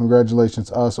go. Congratulations.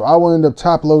 So I will end up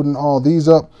top loading all these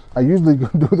up. I usually do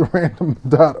the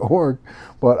random.org,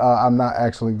 but I'm not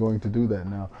actually going to do that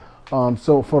now.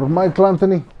 So for Mike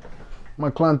Clanthony,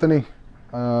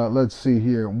 let's see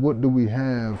here. What do we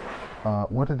have?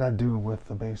 What did I do with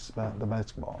the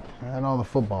basketball? I had all the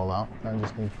football out. I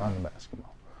just need to find the basketball.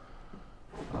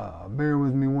 Bear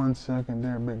with me 1 second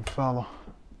there, big fella.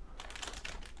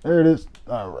 There it is.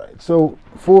 All right. So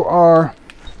for our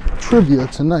trivia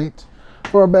tonight,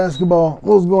 for our basketball,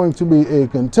 was going to be a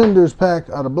contenders pack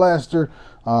out of Blaster.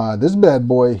 This bad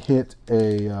boy hit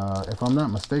a, if I'm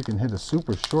not mistaken, hit a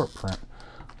super short print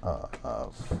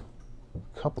of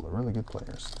a couple of really good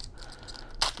players.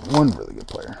 One really good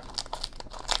player.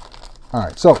 All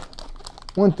right. So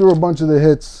went through a bunch of the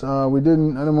hits. I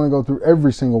didn't want to go through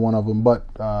every single one of them, but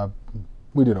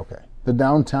we did okay. The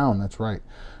downtown, that's right.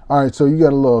 All right, so you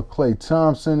got a little Klay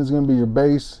Thompson is going to be your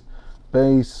base.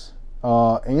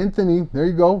 Anthony, there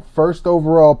you go, first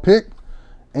overall pick.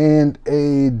 And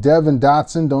a Devin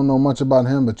Dotson, don't know much about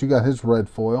him, but you got his red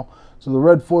foil. So the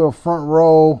red foil front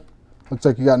row, looks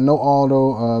like you got no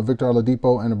Aldo, Victor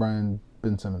Oladipo, and a Brian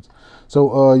Ben Simmons.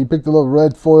 So you picked a little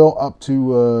red foil up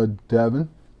to Devin.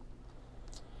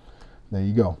 There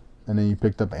you go. And then you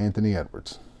picked up Anthony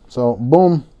Edwards. So,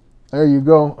 boom. There you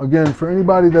go. Again, for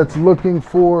anybody that's looking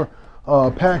for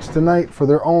packs tonight for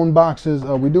their own boxes,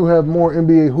 we do have more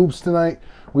NBA hoops tonight.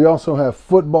 We also have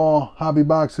football, hobby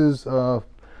boxes,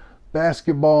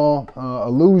 basketball,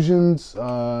 illusions,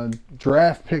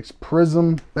 draft picks,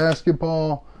 prism,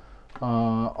 basketball,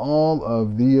 all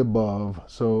of the above.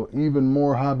 So, even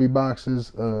more hobby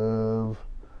boxes of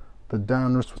the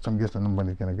Donruss, which I'm guessing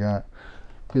nobody's going to get.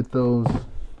 Get those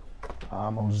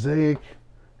Mosaic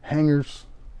hangers.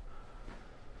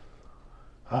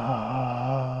 What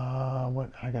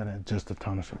I gotta adjust a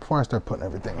ton of shit before I start putting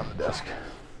everything on the desk.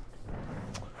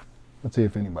 Let's see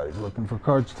if anybody's looking for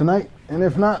cards tonight, and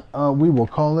if not, we will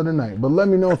call it a night. But let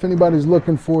me know if anybody's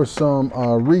looking for some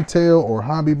retail or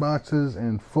hobby boxes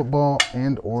in football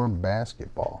and or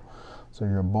basketball. So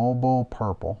your Bobo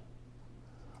purple.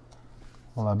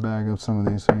 Well, I bag up some of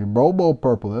these. So your Bobo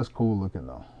purple, that's cool looking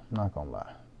though. I'm not gonna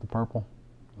lie. The purple,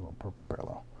 a little purple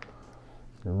parallel.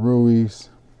 Your Ruiz.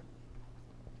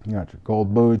 You got your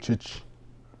gold Bujicic.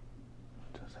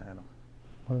 Just had them.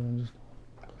 What did I just?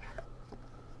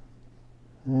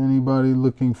 Anybody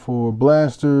looking for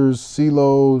blasters,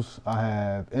 CeeLos? I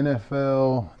have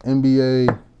NFL,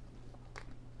 NBA.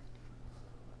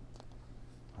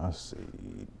 Let's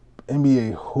see.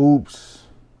 NBA hoops,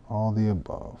 all the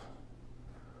above.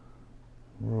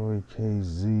 Roy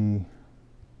KZ,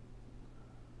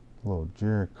 little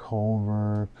Jarrett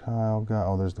Culver, Kyle got.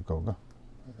 Oh, there's the Goga.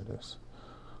 There it is.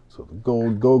 So the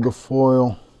gold Goga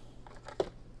foil.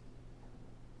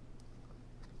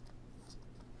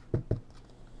 You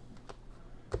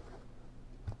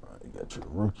got your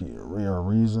rookie, rare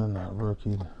reason, not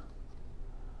rookie.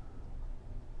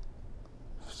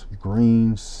 Some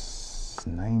greens,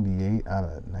 98 out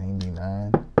of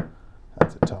 99.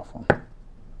 That's a tough one.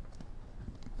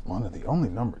 One of the only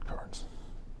numbered cards.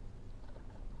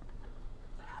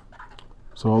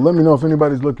 So let me know if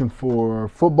anybody's looking for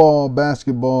football,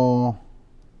 basketball,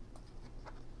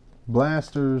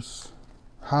 blasters,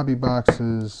 hobby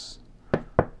boxes. I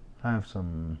have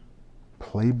some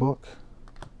playbook.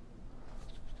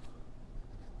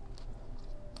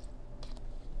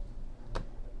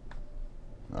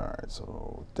 All right,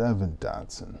 so Devin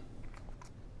Dotson,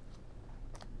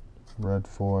 red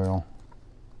foil.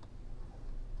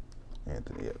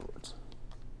 Anthony Edwards.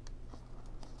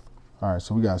 All right,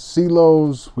 so we got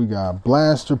CeeLos, we got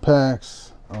blaster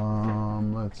packs.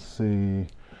 Let's see,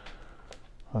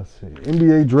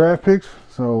 NBA draft picks.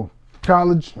 So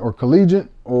college or collegiate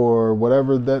or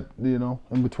whatever that, you know,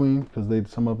 in between, because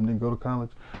some of them didn't go to college.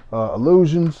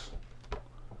 Illusions.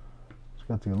 It's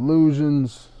got the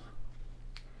illusions.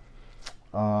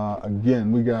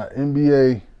 Again, we got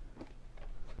NBA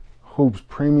hoops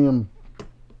premium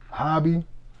hobby.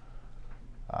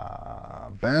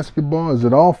 Basketball, is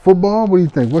it all football? What do you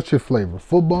think? What's your flavor?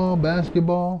 Football,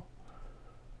 basketball?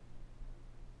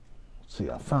 See,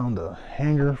 I found a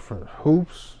hanger for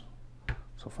hoops.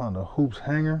 So I found a hoops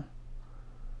hanger.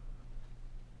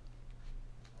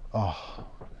 Oh,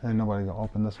 ain't nobody gonna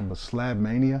open this one but Slab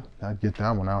Mania. I'd get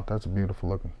that one out. That's a beautiful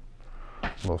looking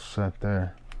little set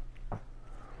there.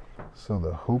 So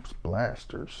the Hoops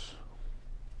Blasters.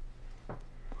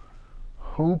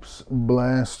 Hoops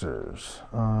Blasters.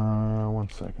 1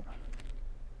 second.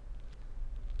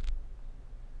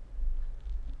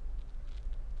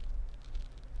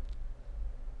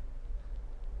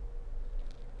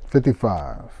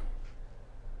 $55.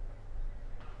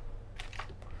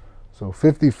 So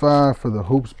 $55 for the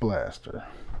Hoops Blaster.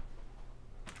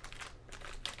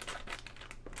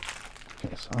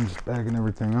 Okay, so I'm just bagging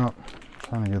everything up,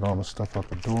 trying to get all the stuff out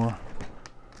the door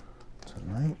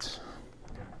tonight.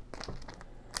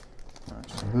 All right,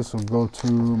 so this will go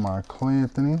to my Clay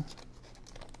Anthony.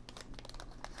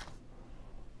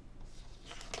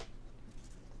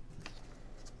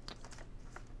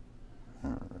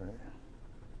 All right.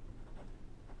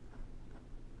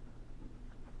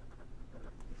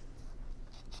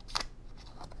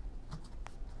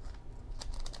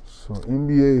 So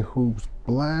NBA Hoops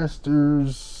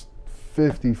Blasters,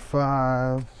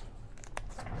 55.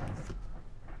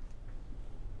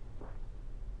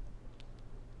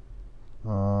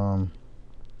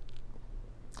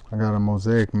 I got a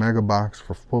Mosaic Mega Box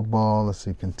for football. Let's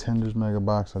see, Contenders Mega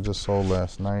Box I just sold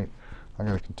last night. I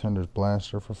got a Contenders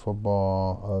Blaster for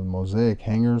football. Mosaic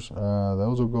Hangers,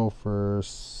 those will go for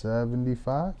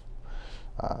 75.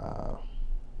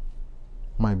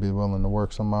 Might be willing to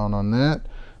work some amount on that.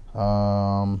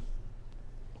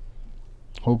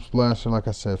 Hoops Blaster, like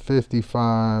I said,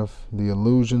 55. The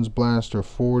Illusions Blaster,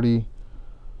 40.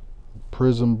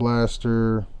 Prism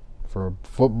Blaster for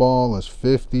football is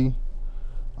 50.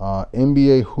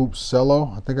 NBA Hoops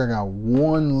Cello, I think I got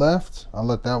one left. I'll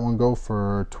let that one go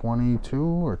for 22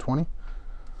 or 20.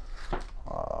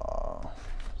 So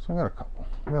I got a couple.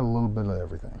 I got a little bit of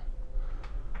everything.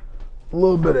 A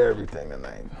little bit of everything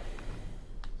tonight.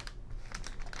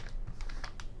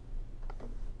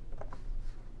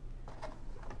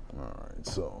 Alright,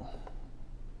 so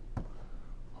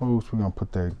hoops, we're gonna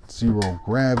put that Zero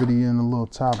Gravity in the little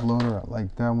top loader. I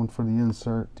like that one for the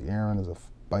insert. The Aaron is a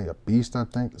beast, I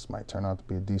think. This might turn out to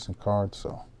be a decent card,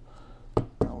 so that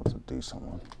was a decent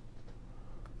one.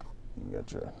 You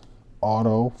got your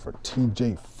auto for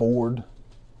TJ Ford.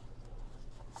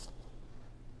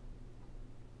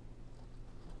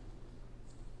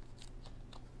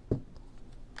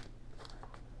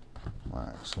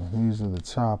 Alright, so these are the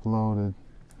top loaded.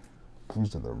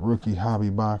 These are the rookie hobby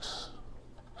box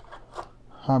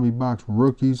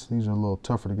rookies. These are a little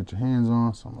tougher to get your hands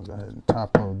on, so I'm gonna go ahead and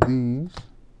top load these.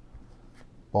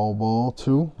 Ball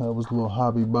 2. That was a little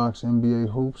hobby box NBA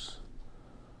hoops.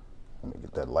 Let me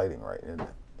get that lighting right in it.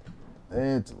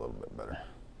 It's a little bit better.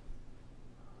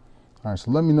 All right, so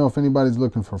let me know if anybody's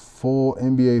looking for full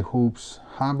NBA hoops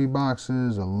hobby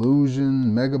boxes,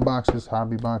 Illusion, Mega Boxes,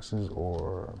 hobby boxes,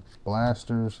 or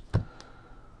blasters.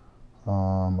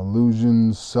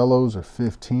 Illusions, cellos are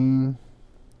 15.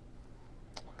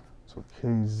 So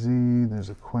KZ, there's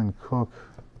a Quinn Cook.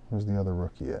 Where's the other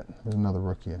rookie at? There's another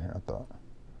rookie in here, I thought.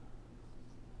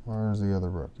 Where's the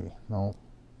other rookie? Nope.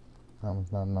 That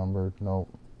one's not numbered. Nope.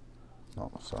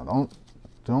 No, so don't,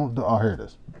 oh, here it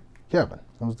is. Kevin.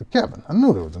 That was the Kevin. I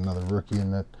knew there was another rookie in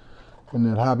that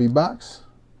hobby box.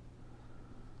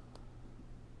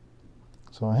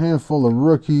 So a handful of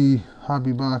rookie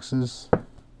hobby boxes.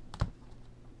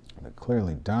 They're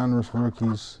clearly Donruss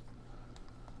rookies.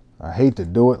 I hate to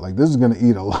do it. Like, this is gonna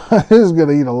eat a lot. This is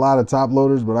gonna eat a lot of top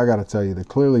loaders, but I gotta tell you that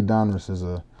clearly Donruss is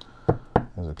a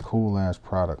cool ass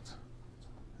product.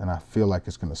 And I feel like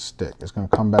it's gonna stick. It's gonna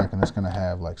come back and it's gonna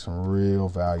have like some real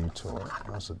value to it.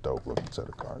 That's a dope looking set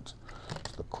of cards.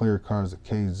 It's the clear cards, the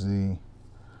KZ.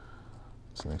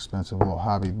 It's an expensive little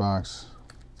hobby box.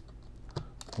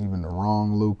 Even the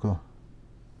wrong Luca.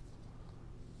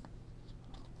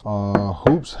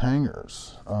 Hoops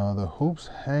hangers. The hoops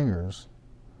hangers.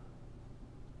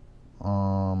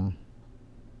 I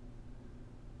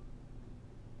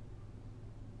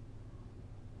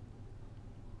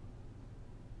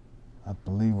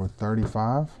believe we're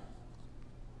 35.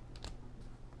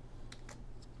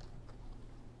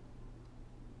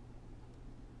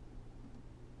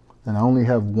 And I only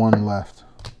have one left.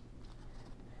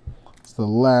 It's the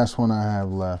last one I have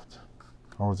left.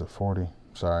 Or was it 40?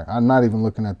 Sorry, I'm not even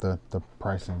looking at the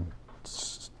pricing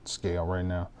scale right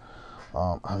now.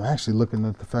 I'm actually looking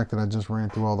at the fact that I just ran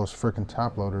through all those freaking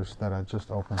top loaders that I just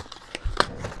opened.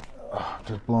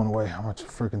 Just blown away how much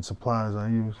freaking supplies I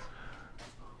use.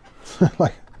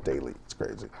 Like daily, it's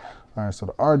crazy. All right, so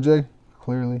the RJ,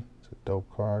 clearly, it's It's a dope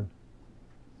card.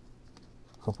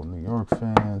 A couple New York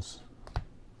fans.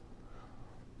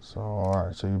 So, all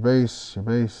right. So your base.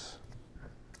 Base.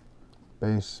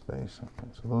 Okay.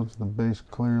 So those are the base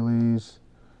clearlies.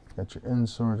 Got your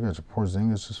insource. You got your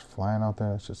Porzingis just flying out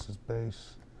there. That's just his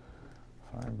base.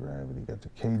 Fine gravity. Got the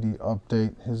KD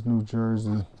update. His New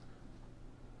Jersey.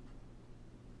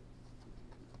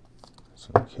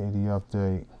 So KD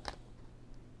update.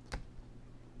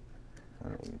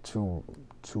 Two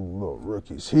little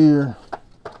rookies here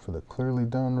for the clearly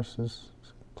Donrusses.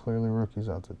 Clearly rookies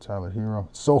out to Tyler Hero.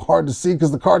 It's so hard to see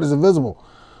because the card is invisible.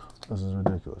 This is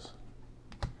ridiculous.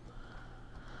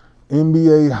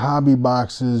 NBA hobby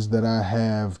boxes that I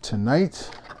have tonight.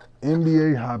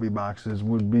 NBA hobby boxes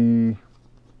would be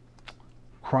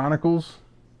Chronicles,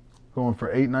 going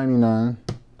for $8.99.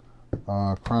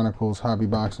 Chronicles hobby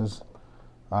boxes.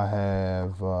 I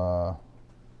have,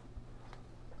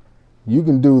 you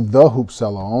can do the Hoop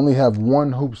Cello. I only have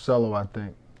one Hoop Cello, I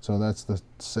think. So that's the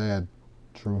sad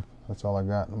truth. That's all I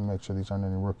got. Let me make sure these aren't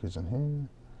any rookies in here.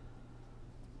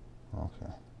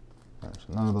 Okay. Right,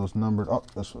 so none of those numbered. Oh,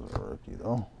 this was a rookie,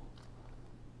 though.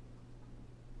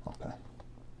 Okay.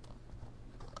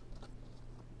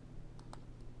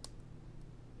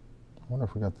 I wonder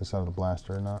if we got this out of the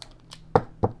blaster or not.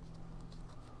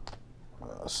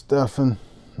 Stefan.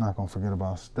 Not going to forget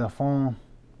about Stefan.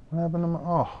 What happened to my...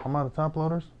 Oh, I'm out of top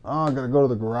loaders? Oh, I got to go to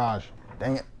the garage.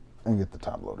 Dang it. And get the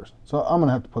top loaders. So I'm going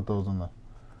to have to put those on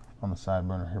the side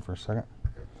burner here for a second.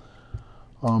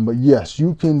 But yes,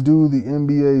 you can do the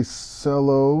NBA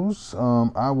cellos.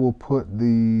 I will put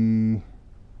the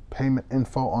payment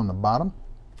info on the bottom,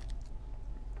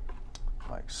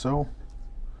 like so.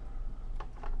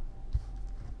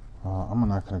 I'm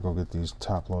not going to go get these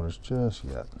top loaders just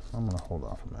yet. I'm going to hold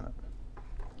off a minute.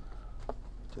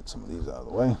 Get some of these out of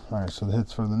the way. All right, so the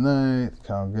hits for the night: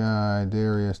 Kyle Guy,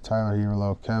 Darius, Tyler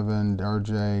Hero, Kevin,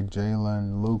 RJ,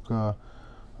 Jalen, Luca,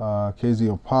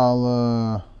 KZ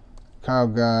Opala, Kyle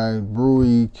Guy,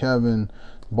 Brewy, Kevin,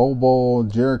 Bobo,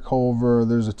 Jarrett Culver.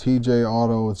 There's a TJ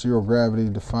Auto with Zero Gravity,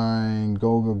 Defying,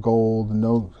 Goga Gold,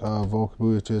 no Volk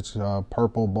Vujacic,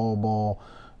 Purple Bobo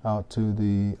out to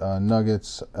the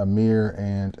Nuggets, Amir,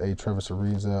 and a Travis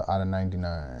Ariza out of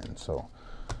 99. So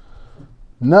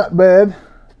not bad.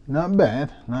 Not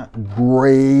bad. Not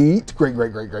great. Great.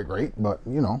 But,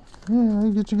 you know, yeah,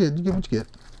 you get what you get. You get what you get.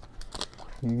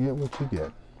 You get what you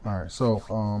get. All right,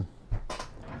 so,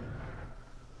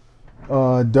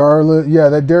 Darla, yeah,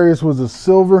 that Darius was a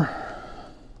silver.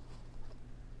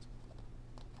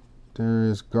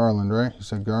 Darius Garland, right? You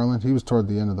said Garland? He was toward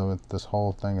the end of this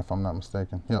whole thing, if I'm not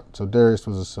mistaken. Yep, so Darius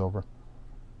was a silver.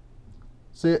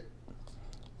 See it?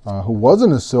 Who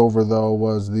wasn't a silver, though,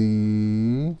 was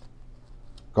the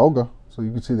Goga. So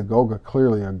you can see the Goga,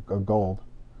 clearly a gold.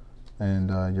 And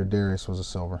your Darius was a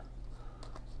silver.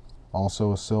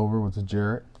 Also a silver with the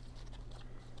Jarrett.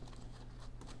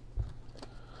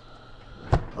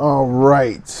 All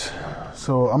right.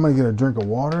 So I'm going to get a drink of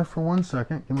water for 1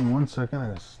 second. Give me 1 second. I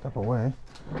got to step away.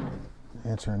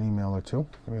 Answer an email or two.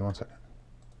 Give me 1 second.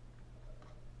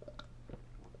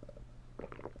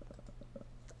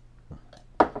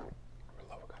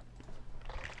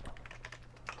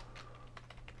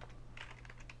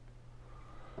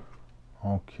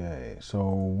 Okay,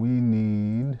 so we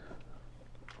need...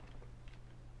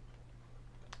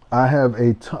 I have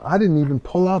I didn't even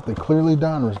pull out the Clearly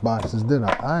Donruss boxes, did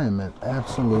I? I am an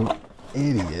absolute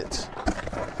idiot.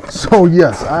 So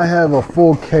yes, I have a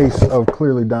full case of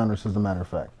Clearly Donruss, as a matter of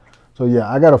fact. So yeah,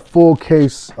 I got a full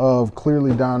case of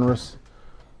Clearly Donruss.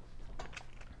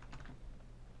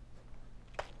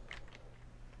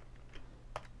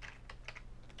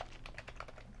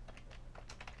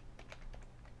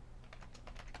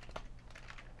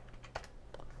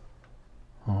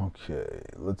 Okay,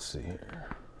 let's see here.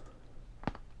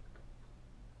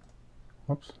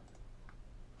 Whoops.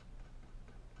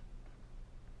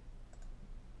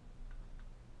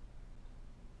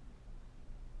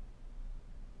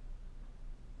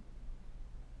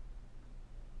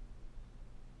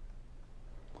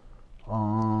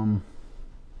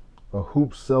 A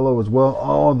hoop cello as well.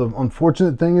 Oh, the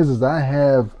unfortunate thing is I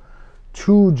have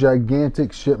 2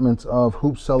 gigantic shipments of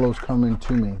hoop cellos coming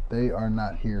to me. They are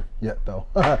not here yet, though.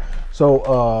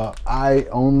 So I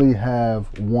only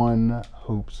have 1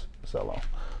 hoops cello.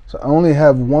 So I only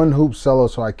have 1 hoop cello,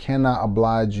 so I cannot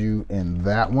oblige you in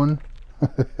that one.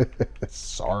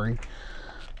 Sorry.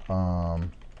 Sorry,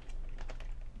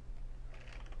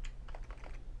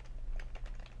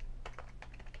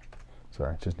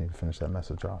 I just need to finish that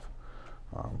message off.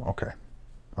 Okay.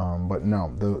 But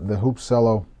no, the hoop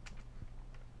cello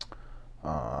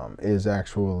is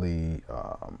actually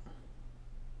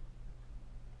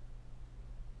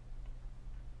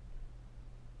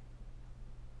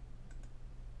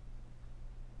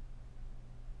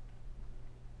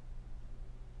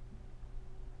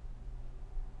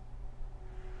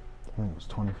I think it was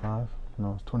 25.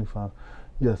 No, it's 25.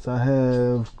 Yes, I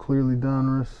have clearly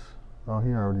Donruss. Oh,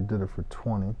 he already did it for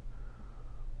 20.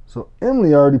 So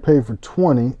Emily already paid for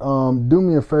 20. Do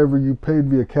me a favor, you paid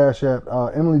via Cash App.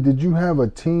 Emily, did you have a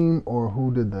team or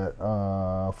who did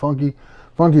that? Funky.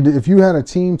 Funky, if you had a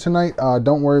team tonight,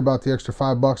 don't worry about the extra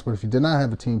 $5. But if you did not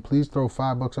have a team, please throw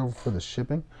 $5 over for the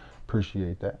shipping.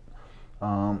 Appreciate that.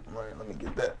 Right, let me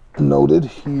get that noted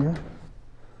here.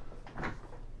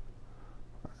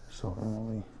 So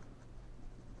Emily,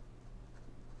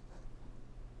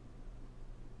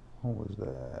 what was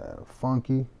that?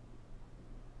 Funky.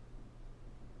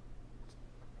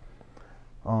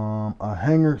 A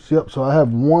hanger. Yep. So I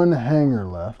have one hanger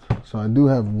left. So I do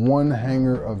have one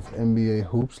hanger of NBA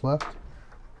hoops left.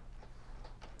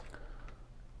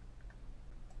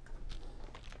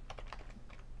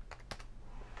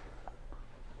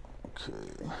 Okay.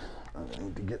 I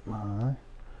need to get my.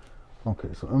 Okay.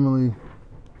 So Emily.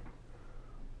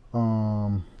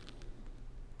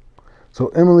 So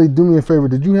Emily, do me a favor.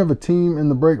 Did you have a team in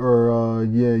the break, or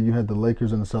yeah, you had the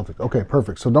Lakers and the Celtics? Okay,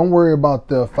 perfect. So don't worry about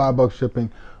the $5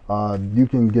 shipping. You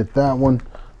can get that one.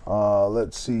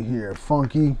 Let's see here,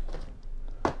 Funky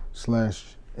 /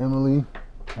 Emily.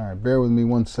 All right, bear with me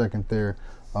 1 second there,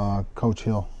 Coach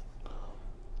Hill.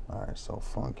 All right, so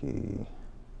Funky,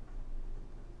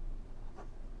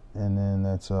 and then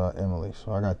that's Emily.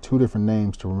 So I got two different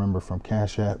names to remember from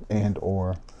Cash App and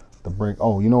or the break.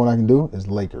 Oh, you know what I can do is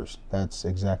Lakers. That's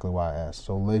exactly why I asked.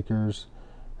 So Lakers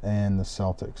and the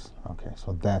Celtics. Okay,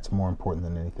 so that's more important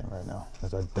than anything right now,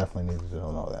 because I definitely needed to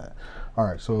know that. All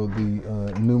right, so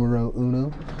the numero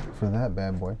uno for that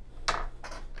bad boy.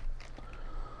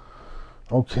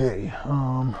 Okay,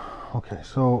 okay,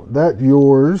 so that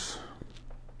yours.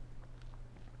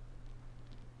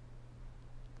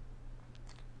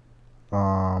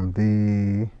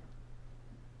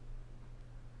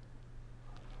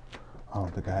 I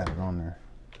don't think I had it on there,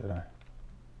 did I?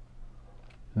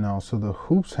 No, so the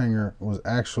hoops hanger was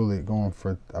actually going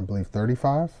for, I believe,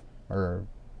 35, or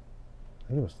I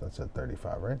think it was, that said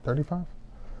 35, right? 35?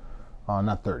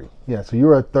 Not 30. Yeah, so you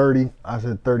were at 30. I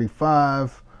said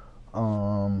 35.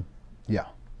 Yeah.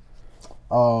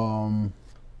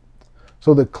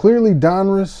 So the clearly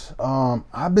Donruss,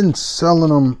 I've been selling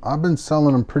them. I've been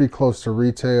selling them pretty close to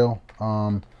retail.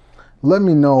 Let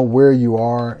me know where you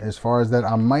are as far as that.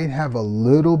 I might have a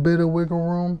little bit of wiggle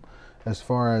room as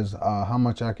far as how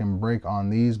much I can break on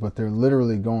these, but they're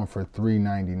literally going for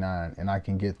 $3.99, and I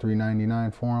can get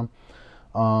 $3.99 for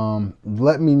them.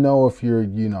 Let me know if you're,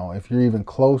 if you're even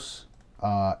close.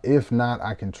 If not,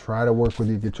 I can try to work with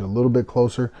you, get you a little bit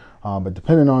closer. But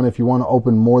depending on if you want to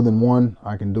open more than one,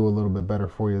 I can do a little bit better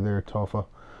for you there, Tofa.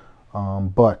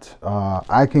 But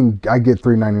I get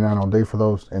 $3.99 all day for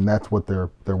those, and that's what they're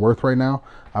worth right now.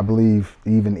 I believe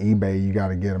even eBay, you got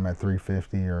to get them at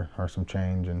 $3.50 or some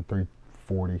change, and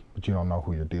 $3.40, but you don't know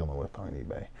who you're dealing with on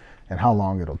eBay and how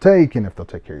long it'll take, and if they'll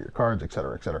take care of your cards, et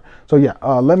cetera, et cetera. So yeah,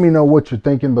 let me know what you're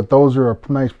thinking, but those are a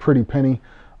nice pretty penny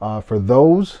for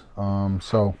those.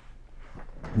 So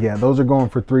yeah, those are going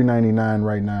for $3.99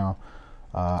 right now.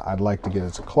 I'd like to get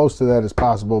as close to that as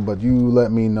possible, but you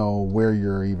let me know where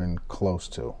you're even close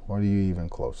to. What are you even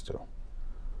close to?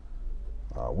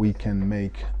 We can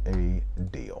make a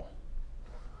deal.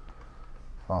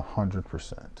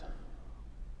 100%.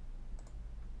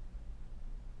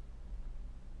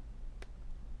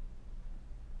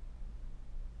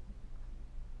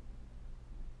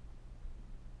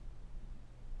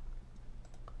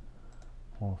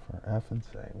 Well, for F and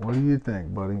say, what do you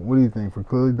think, buddy? What do you think for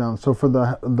clearly down? So for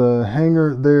the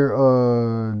hanger there,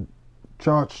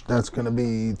 Chotch, that's gonna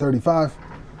be 35.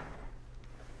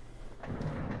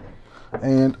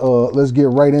 And let's get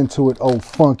right into it. Oh,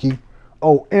 Funky.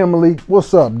 Oh, Emily,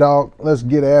 what's up, dog? Let's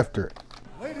get after it.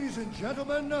 Ladies and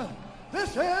gentlemen, this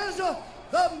is the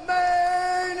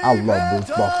main I love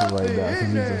Bruce Buffer right now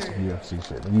because he's just UFC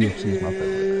shit. The UFC is my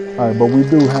favorite. All right, but we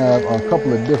do have a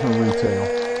couple of different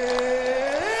retail.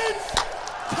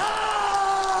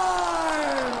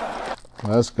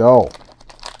 Let's go.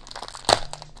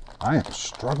 I am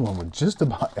struggling with just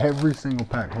about every single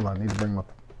pack. Hold on, I need to bring my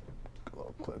a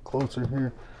little clip closer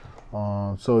here.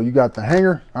 So you got the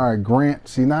hanger. All right, Grant.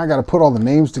 See, now I got to put all the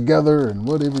names together and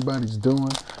what everybody's doing,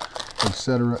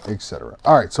 etc., etc.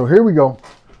 All right, so here we go.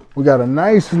 We got a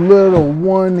nice little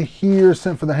one here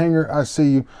sent for the hanger. I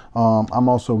see you. I'm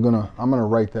also gonna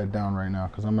write that down right now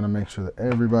because I'm gonna make sure that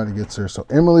everybody gets there. So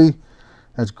Emily.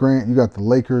 That's Grant. You got the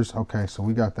Lakers. Okay, so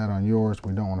we got that on yours.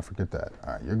 We don't want to forget that.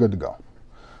 All right, you're good to go.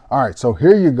 All right, so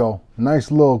here you go.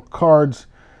 Nice little cards.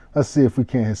 Let's see if we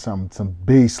can't hit some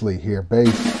beastly here.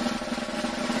 Base.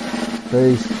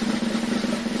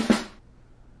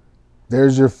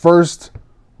 there's your first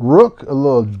Rook, a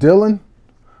little Dylan.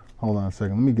 Hold on a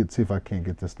second. Let me see if I can't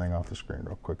get this thing off the screen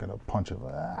real quick and a punch of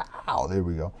it. Ow, there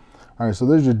we go. All right, so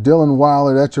there's your Dylan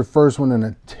Wilder. That's your first one, and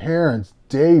a Terrence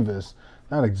Davis.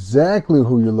 Not exactly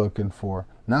who you're looking for.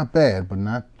 Not bad, but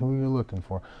not who you're looking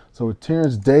for. So with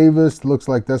Terrence Davis, looks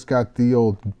like that's got the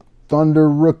old Thunder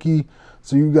rookie.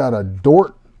 So you got a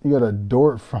Dort. You got a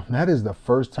Dort from, that is the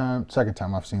second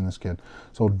time I've seen this kid.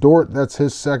 So Dort, that's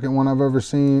his second one I've ever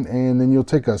seen. And then you'll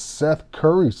take a Seth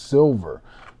Curry Silver.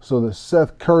 So the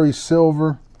Seth Curry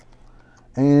Silver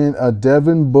and a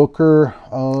Devin Booker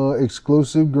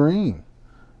exclusive green.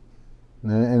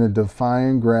 And a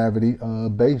Defying Gravity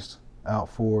base out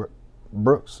for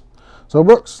Brooks. So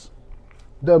Brooks,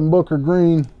 Devin Booker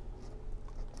green.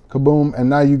 Kaboom, and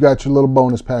now you got your little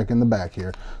bonus pack in the back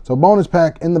here. So bonus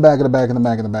pack in the back of the back of the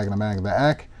back of the back of the back of the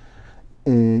back.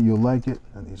 And you'll like it.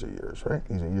 And these are yours, right?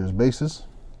 These are yours bases.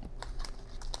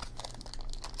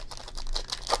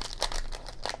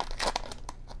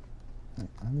 Are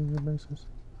these your bases?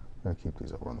 I'm going to keep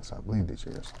these over on the side. I believe these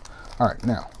are yours. All right,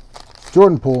 now,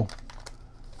 Jordan Poole.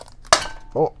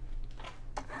 Oh.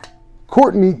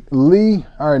 Courtney Lee.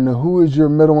 All right, now who is your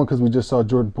middle one? Because we just saw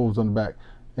Jordan Poole's on the back.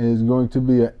 Is going to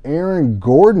be an Aaron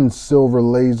Gordon Silver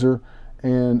Laser,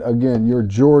 and again your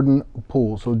Jordan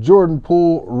Poole. So Jordan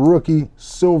Poole rookie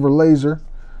Silver Laser.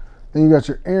 Then you got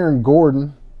your Aaron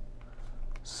Gordon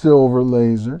Silver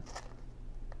Laser,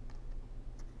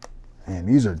 and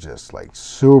these are just like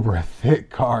super thick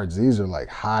cards. These are like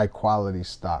high quality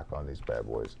stock on these bad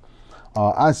boys.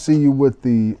 I see you with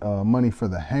the money for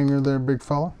the hanger there, big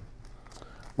fella.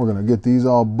 We're gonna get these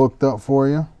all booked up for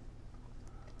you.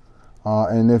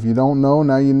 And if you don't know,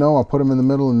 now you know. I'll put them in the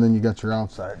middle, and then you got your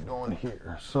outside going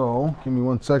here. So give me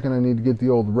 1 second. I need to get the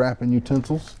old wrapping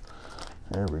utensils.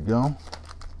 There we go.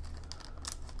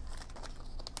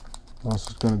 This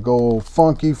is going to go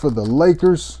funky for the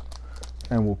Lakers,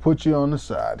 and we'll put you on the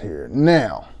side here.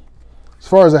 Now, as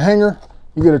far as a hanger,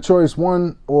 you get a choice,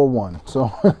 1 or 1.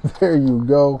 So there you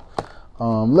go.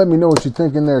 Let me know what you're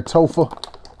thinking there, Tofa.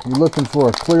 You looking for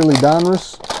a clearly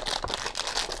Donruss?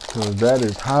 So that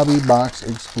is Hobby Box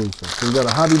exclusive. So you got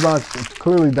a Hobby Box, it's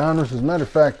clearly Donruss. As a matter of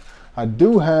fact, I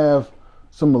do have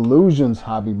some Illusions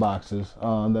Hobby Boxes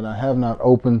that I have not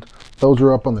opened. Those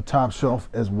are up on the top shelf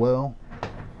as well.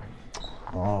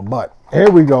 But here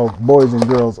we go, boys and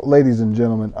girls, ladies and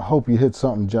gentlemen. I hope you hit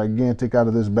something gigantic out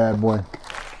of this bad boy.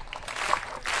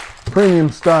 Premium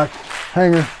stock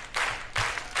hanger.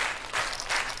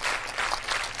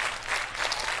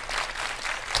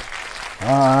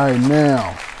 All right,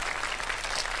 now.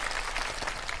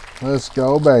 Let's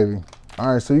go, baby.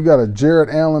 All right, so you got a Jarrett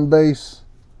Allen base.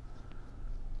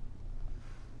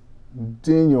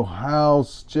 Daniel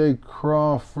House, Jay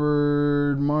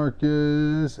Crawford,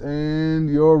 Marcus, and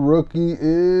your rookie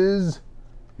is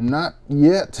not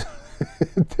yet.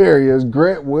 There he is,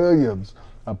 Grant Williams.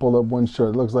 I pulled up one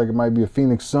shirt. It looks like it might be a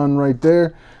Phoenix Sun right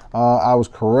there. I was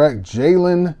correct.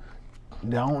 Jalen.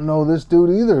 Don't know this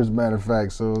dude either, as a matter of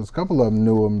fact. So a couple of them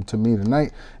knew him to me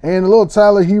tonight. And a little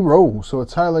Tyler Hero. So a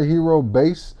Tyler Hero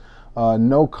base.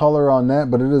 No color on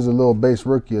that, but it is a little base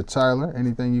rookie of Tyler.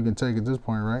 Anything you can take at this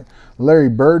point, right? Larry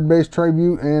Bird base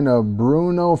tribute and a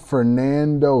Bruno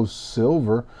Fernando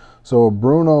Silver. So a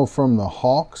Bruno from the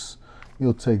Hawks.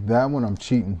 You'll take that one. I'm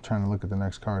cheating, trying to look at the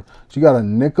next card. So you got a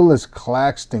Nicholas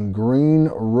Claxton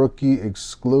green rookie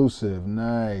exclusive.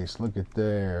 Nice. Look at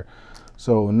there.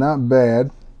 So not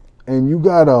bad. And you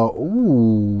got a,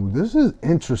 ooh, this is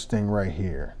interesting right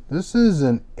here. This is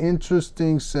an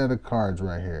interesting set of cards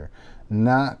right here.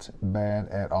 Not bad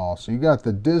at all. So you got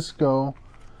the Disco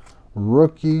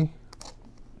rookie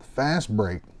fast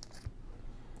break.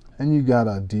 And you got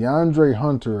a DeAndre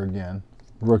Hunter again,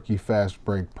 rookie fast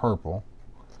break purple.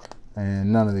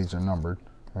 And none of these are numbered,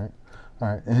 right? All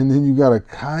right, and then you got a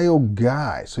Kyle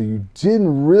Guy. So you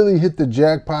didn't really hit the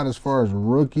jackpot as far as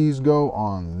rookies go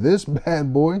on this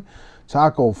bad boy.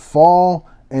 Taco Fall,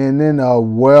 and then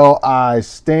well, I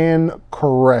stand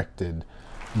corrected.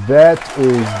 That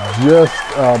is just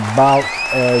about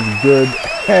as good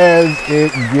as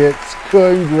it gets.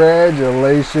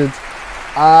 Congratulations.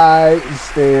 I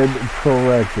stand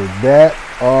corrected. That,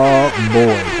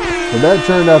 boy. So that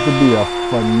turned out to be a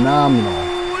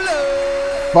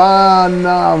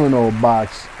phenomenal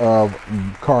box of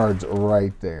cards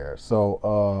right there.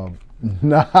 So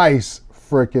nice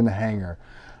freaking hanger.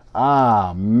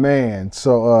 Ah man,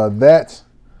 so that's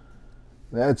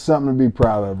something to be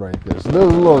proud of right there. So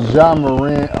there's a little Ja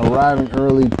Morant arriving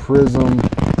early Prism.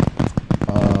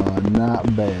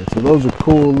 Not bad. So those are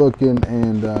cool looking,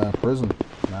 and Prism,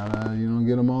 you don't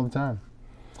get them all the time.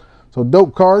 So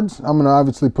dope cards. I'm going to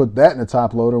obviously put that in the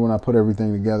top loader when I put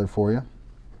everything together for you.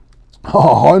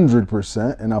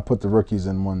 100%, and I'll put the rookies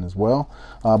in one as well.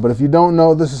 But if you don't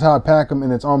know, this is how I pack them,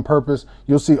 and it's on purpose.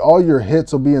 You'll see all your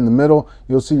hits will be in the middle.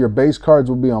 You'll see your base cards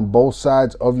will be on both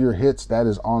sides of your hits. That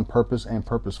is on purpose and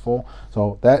purposeful.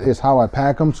 So that is how I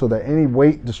pack them, so that any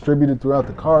weight distributed throughout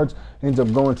the cards ends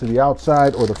up going to the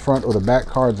outside or the front or the back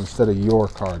cards instead of your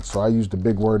cards. So I used a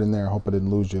big word in there. I hope I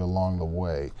didn't lose you along the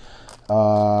way.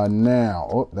 Now,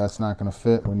 oh, that's not going to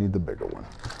fit. We need the bigger one.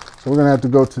 So we're going to have to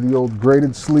go to the old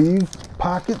graded sleeve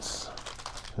pockets,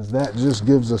 because that just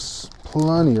gives us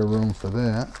plenty of room for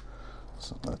that.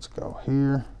 So let's go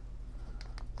here.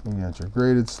 You got your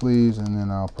graded sleeves, and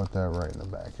then I'll put that right in the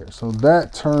back here. So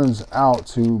that turns out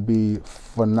to be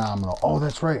phenomenal. Oh,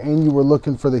 that's right. And you were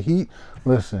looking for the heat.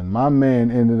 Listen, my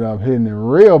man ended up hitting it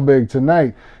real big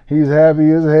tonight. He's happy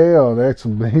as hell. That's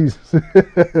he's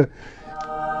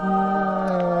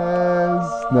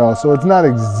No, so it's not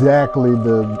exactly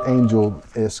the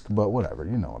Angel-esque, but whatever,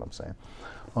 you know what I'm saying.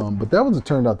 But that one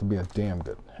turned out to be a damn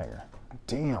good hanger.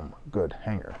 Damn good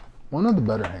hanger. One of the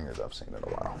better hangers I've seen in a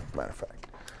while, matter of fact.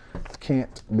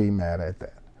 Can't be mad at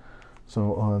that.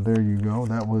 So there you go.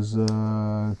 That was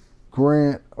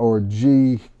Grant or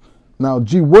G. Now,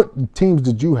 G, what teams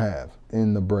did you have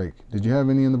in the break? Did you have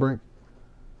any in the break?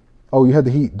 Oh, you had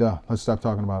the Heat. Duh. Let's stop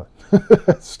talking about it. I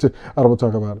don't want to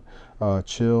talk about it.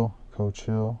 Chill. Coach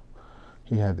Hill,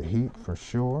 he had the Heat for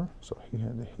sure. So he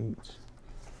had the Heat.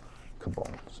 Come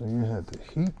on. So you had the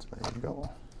Heat. There you go.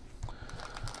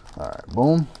 All right,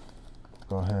 boom.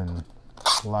 Go ahead and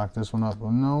lock this one up.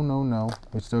 Oh, no.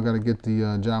 We still got to get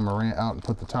the John Morant out and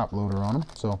put the top loader on him.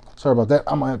 So sorry about that.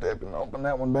 I might have to open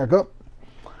that one back up.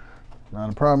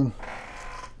 Not a problem.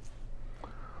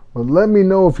 But let me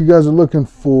know if you guys are looking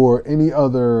for any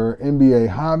other NBA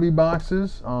hobby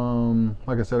boxes.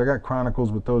 Like I said, I got Chronicles,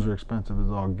 but those are expensive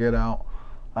as all get out.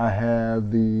 I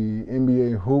have the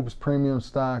NBA Hoops premium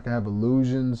stock. I have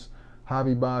Illusions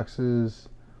hobby boxes.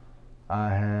 I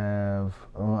have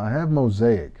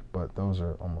Mosaic, but those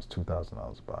are almost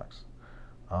 $2,000 a box.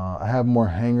 I have more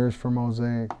hangers for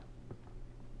Mosaic.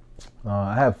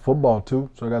 I have football too,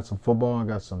 so I got some football. I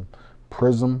got some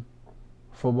Prism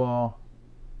football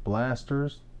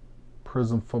blasters,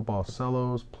 Prism football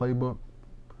cellos, playbook,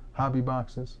 hobby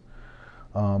boxes.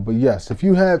 But yes, if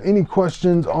you have any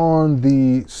questions on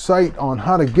the site on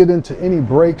how to get into any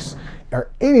breaks or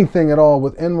anything at all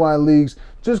with NY Leagues,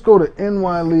 just go to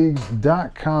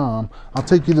nyleagues.com. I'll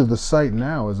take you to the site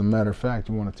now, as a matter of fact.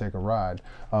 You want to take a ride.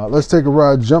 Let's take a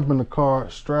ride, jump in the car,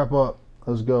 strap up,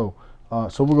 let's go.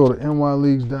 So we'll go to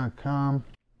nyleagues.com.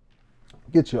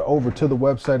 Get you over to the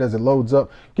website as it loads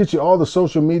up. Get you all the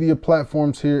social media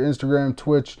platforms here, Instagram,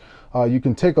 Twitch. You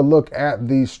can take a look at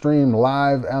the stream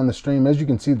live on the stream. As you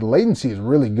can see, the latency is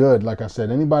really good. Like I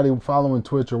said, anybody following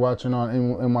Twitch or watching on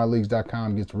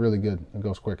nyleagues.com gets really good. It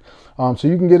goes quick. So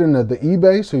you can get into the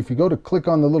eBay. So if you go to click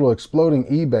on the little exploding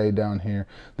eBay down here,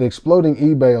 the exploding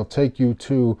eBay will take you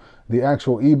to the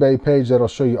actual eBay page that'll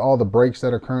show you all the breaks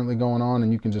that are currently going on,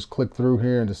 and you can just click through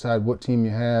here and decide what team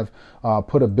you have,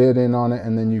 put a bid in on it,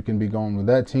 and then you can be going with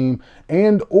that team,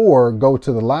 and or go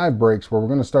to the live breaks where we're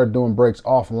going to start doing breaks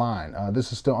offline.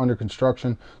 This is still under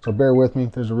construction, so bear with me.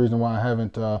 There's a reason why I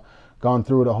haven't gone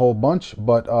through it a whole bunch,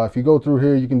 but if you go through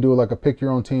here, you can do like a pick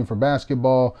your own team for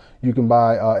basketball. You can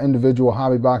buy individual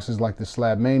hobby boxes like the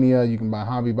Slab Mania. You can buy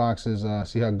hobby boxes,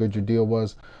 see how good your deal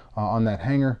was on that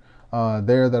hanger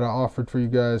there that I offered for you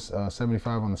guys,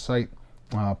 75 on the site.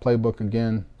 Playbook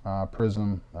again,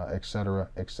 Prism, etc.,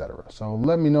 etc. So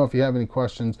let me know if you have any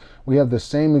questions. We have the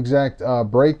same exact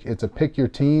break. It's a pick your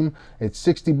team. It's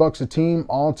 $60 a team.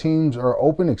 All teams are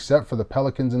open except for the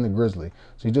Pelicans and the Grizzlies.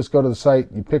 So you just go to the site,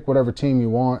 you pick whatever team you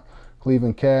want.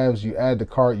 Cleveland Cavs, you add the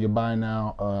cart, you buy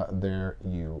now, there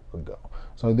you go.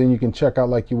 So then you can check out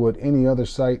like you would any other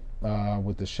site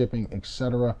with the shipping,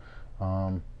 etc.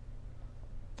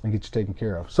 And get you taken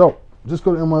care of. So just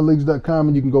go to nyleagues.com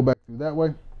and you can go back through that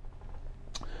way.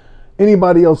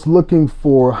 Anybody else looking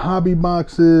for hobby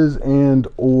boxes and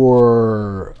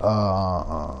or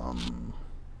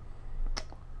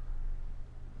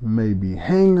maybe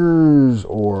hangers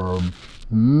or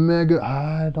mega?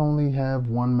 I'd only have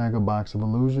one mega box of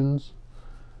Illusions.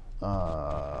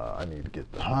 I need to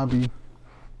get the hobby.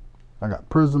 I got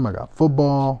Prism, I got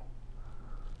football.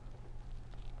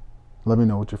 Let me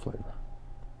know what your flavor.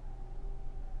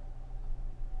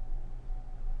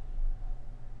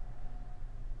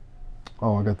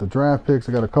 Oh, I got the draft picks.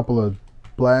 I got a couple of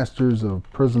blasters of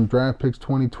Prism draft picks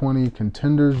 2020,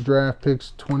 Contenders draft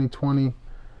picks 2020.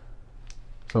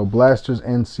 So blasters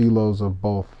and CeeLos of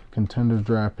both Contenders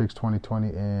draft picks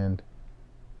 2020 and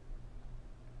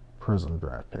Prism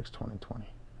Draft Picks 2020.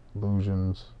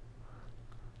 Illusions.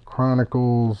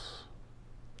 Chronicles.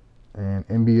 And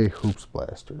NBA Hoops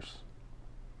Blasters.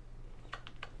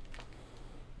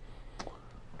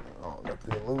 Oh, got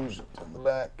the Illusions in the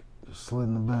back. Just slid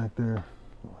in the back there.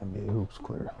 NBA Hoops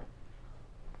clear.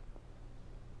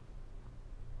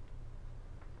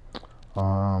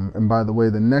 And by the way,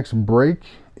 the next break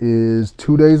is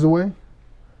 2 days away.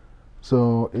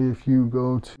 So if you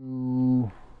go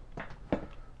to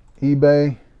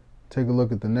eBay, take a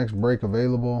look at the next break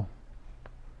available,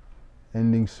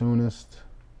 ending soonest.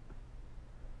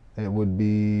 It would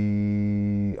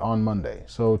be on Monday.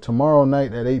 So tomorrow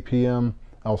night at 8 p.m.,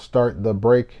 I'll start the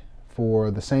break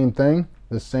for the same thing,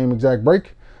 the same exact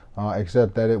break,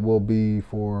 except that it will be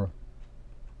for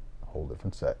a whole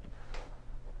different set.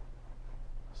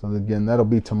 So again, that'll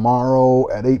be tomorrow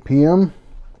at 8 p.m.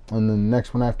 And the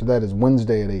next one after that is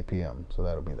Wednesday at 8 p.m. So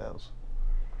that'll be those.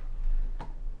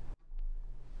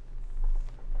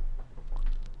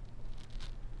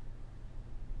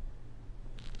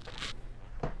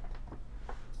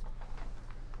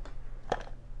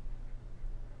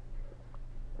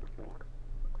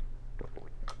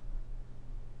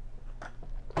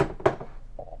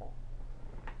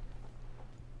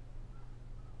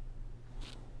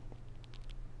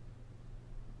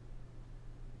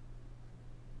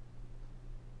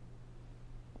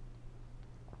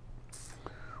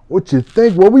 What you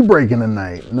think? What we breaking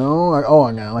tonight? No, I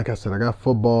got, like I said, I got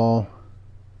football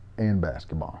and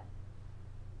basketball.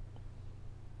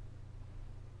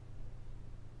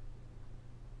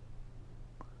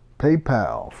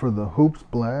 PayPal for the Hoops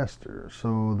Blaster.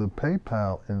 So the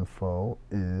PayPal info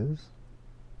is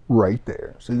right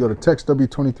there. So you go to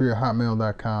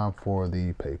textw23@hotmail.com for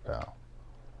the PayPal.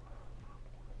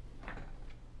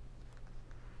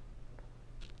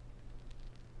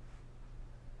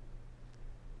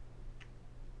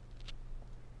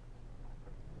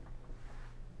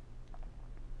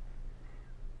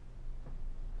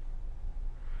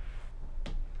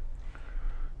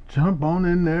 Jump on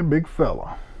in there, big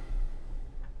fella.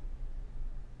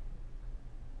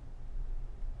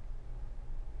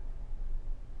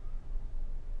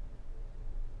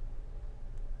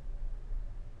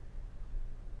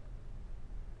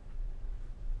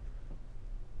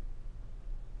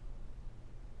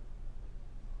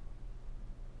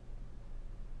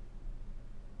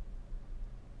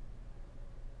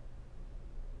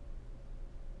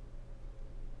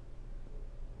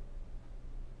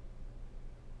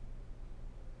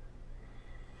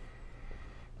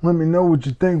 Let me know what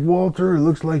you think, Walter. It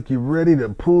looks like you're ready to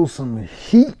pull some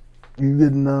heat. You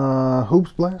getting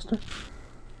Hoops Blaster?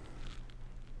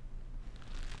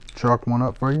 Chalk one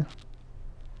up for you.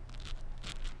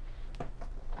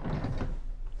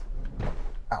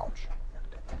 Ouch.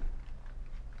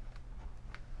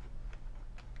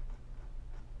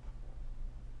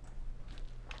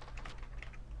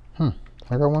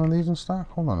 I got one of these in stock?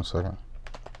 Hold on a second.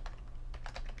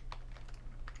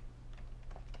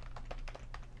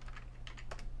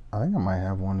 I think I might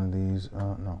have one of these.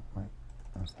 No, wait,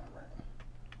 that's not right.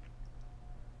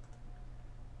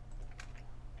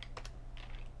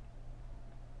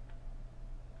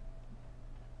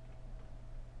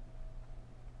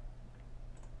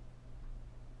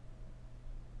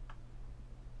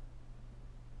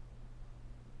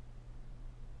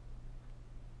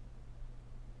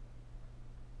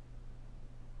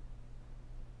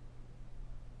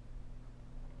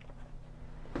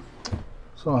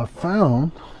 So I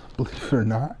found, believe it or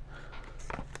not,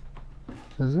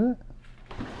 is it?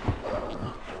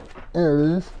 There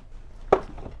it is.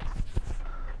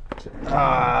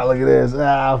 Look at this.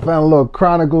 I found a little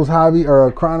Chronicles hobby, or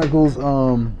a Chronicles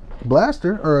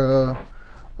blaster, or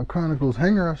a Chronicles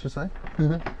hanger, I should say.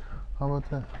 How about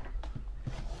that?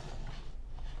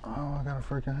 Oh, I got a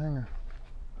freaking hanger.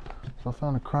 So I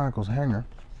found a Chronicles hanger.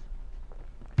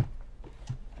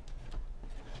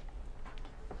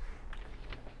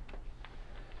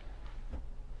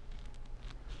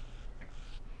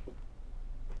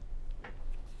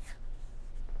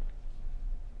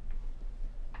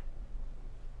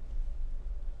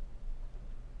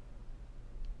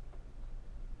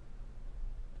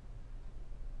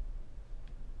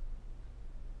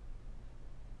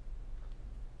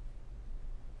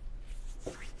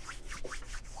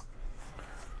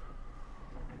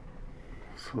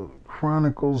 So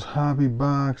Chronicles hobby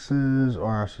boxes,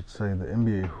 or I should say the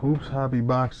NBA Hoops hobby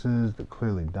boxes, the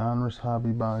clearly Donruss hobby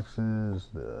boxes,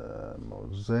 the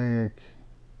Mosaic.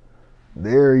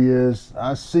 There he is.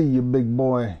 I see you, big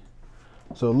boy.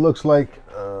 So it looks like,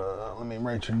 let me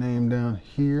write your name down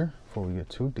here before we get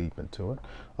too deep into it.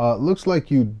 Looks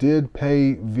like you did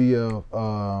pay via,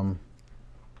 okay,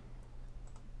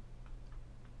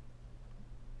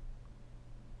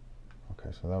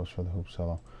 so that was for the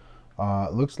Hoopsello.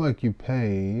 Looks like you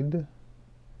paid,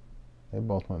 they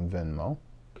both went Venmo,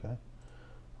 okay.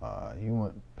 You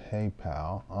went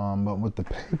PayPal, but with the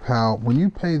PayPal, when you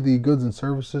pay the goods and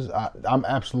services, I'm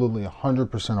absolutely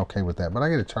 100% okay with that, but I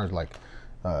get to charge like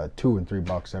 $2 and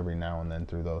 $3 every now and then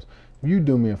through those. If you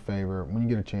do me a favor, when you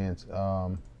get a chance,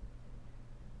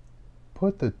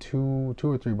 put the $2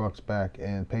 or $3 back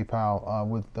in PayPal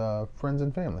with friends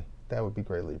and family. That would be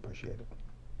greatly appreciated.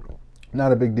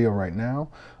 Not a big deal right now.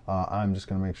 I'm just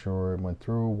going to make sure it went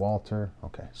through. Walter.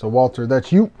 Okay, so Walter,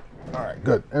 that's you. All right,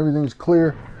 good. Everything's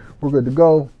clear. We're good to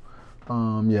go.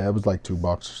 Yeah, it was like $2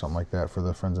 or something like that for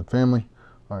the friends and family.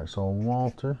 All right, so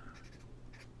Walter.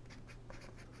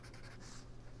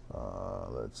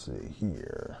 Let's see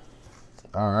here.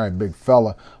 All right, big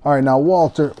fella. All right, now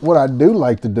Walter, what I do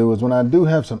like to do is when I do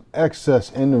have some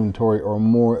excess inventory or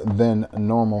more than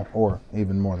normal, or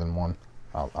even more than one,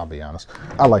 I'll be honest,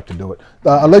 I like to do it.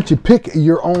 I let you pick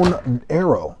your own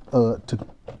arrow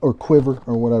or quiver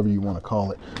or whatever you want to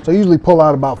call it. So I usually pull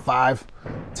out about 5,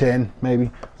 10 maybe.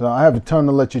 So I have a ton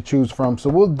to let you choose from. So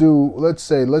we'll do,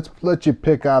 let's let you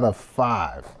pick out of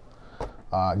 5.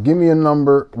 Give me a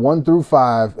number 1 through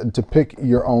 5 to pick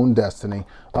your own destiny.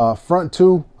 Front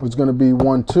 2 is going to be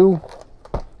 1, 2,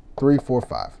 3, 4,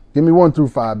 5. Give me 1 through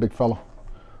 5, big fella.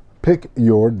 Pick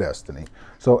your destiny.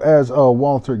 So as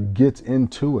Walter gets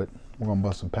into it, we're going to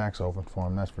bust some packs open for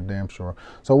him. That's for damn sure.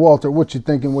 So Walter, what you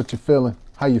thinking? What you feeling?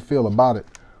 How you feel about it?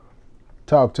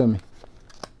 Talk to me.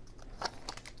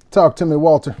 Talk to me,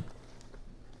 Walter.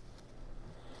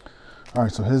 All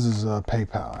right, so his is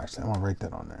PayPal. Actually, I want to write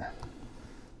that on there.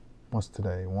 What's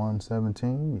today?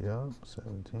 1/17? Yup,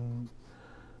 17.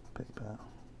 PayPal.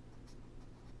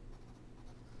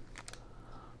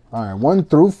 All right, 1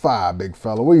 through 5, big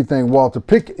fella. What do you think, Walter?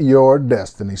 Pick your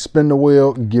destiny. Spin the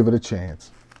wheel. Give it a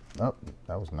chance. Oh,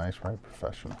 that was nice, right?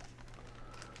 Professional.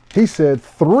 He said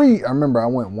 3. I remember I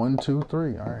went 1, 2,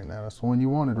 3. All right, now that's the one you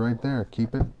wanted right there.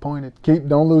 Keep it pointed.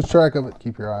 Don't lose track of it.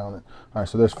 Keep your eye on it. All right,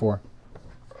 so there's 4.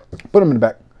 Put them in the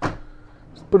back.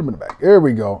 Put them in the back. There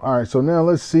we go. All right, so now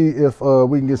let's see if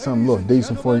we can get something a little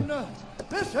decent for you.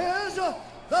 This is the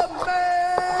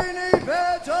main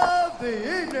event of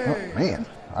the evening. Oh, man,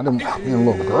 I didn't be a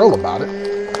little girl about it.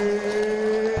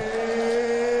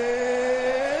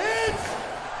 It's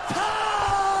time!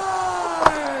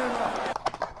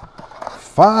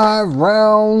 5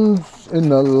 rounds in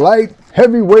the light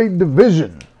heavyweight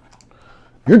division.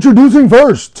 Introducing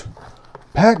first,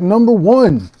 pack number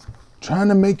 1. Trying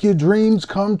to make your dreams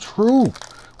come true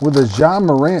with a Ja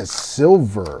Morant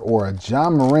Silver or a Ja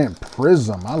Morant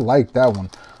Prism. I like that one.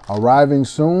 Arriving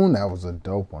soon. That was a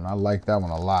dope one. I like that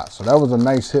one a lot. So that was a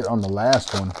nice hit on the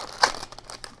last one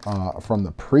from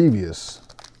the previous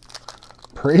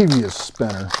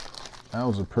spinner. That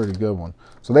was a pretty good one.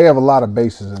 So they have a lot of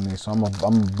bases in these. So I'm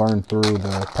gonna burn through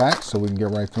the packs so we can get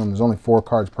right through them. There's only 4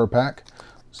 cards per pack.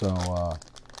 So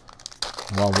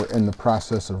while we're in the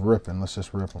process of ripping, let's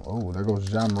just rip them. Oh, there goes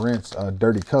Ja Morant's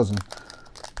dirty cousin,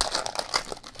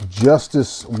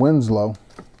 Justice Winslow.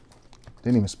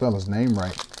 Didn't even spell his name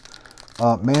right.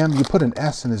 Ma'am, you put an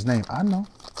S in his name. I know.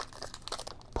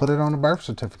 Put it on the birth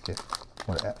certificate.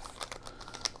 What F?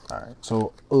 All right,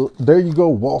 so there you go,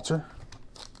 Walter.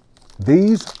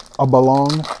 These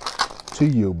belong to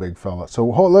you, big fella. So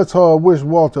let's wish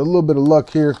Walter a little bit of luck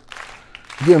here.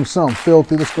 Give him something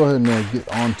filthy. Let's go ahead and get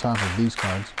on top of these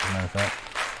cards, as a matter of fact.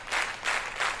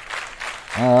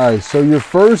 All right, so your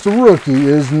first rookie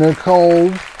is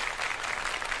Nicole.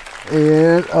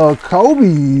 And Kobe,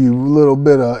 a little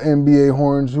bit of NBA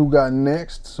horns. Who got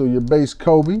next? So your base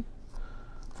Kobe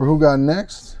for who got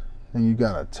next. And you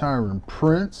got a Tyron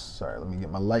Prince. Sorry, let me get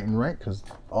my lighting right because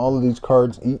all of these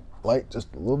cards eat light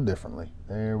just a little differently.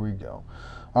 There we go.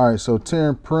 All right, so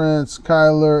Tyron Prince,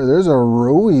 Kyler. There's a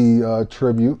Rui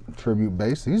tribute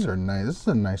base. These are nice. This is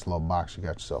a nice little box you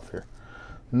got yourself here.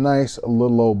 Nice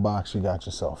little old box you got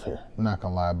yourself here. I'm not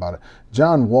gonna lie about it.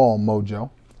 John Wall Mojo.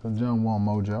 So John Wall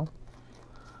Mojo.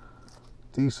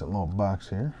 Decent little box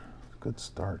here. Good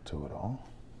start to it all.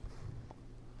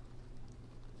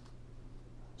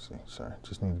 Let's see, sorry,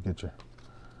 just need to get your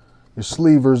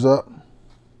sleevers up.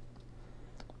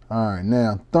 All right,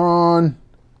 now Thon.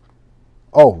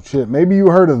 Oh shit, maybe you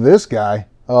heard of this guy,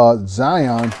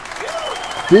 Zion.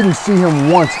 Didn't see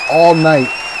him once all night.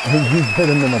 He hit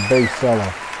him in a base solo.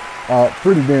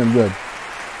 Pretty damn good.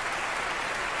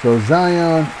 So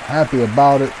Zion, happy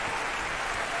about it.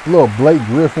 A little Blake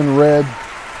Griffin red.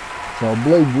 So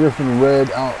Blake Griffin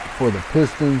red out for the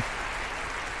Pistons.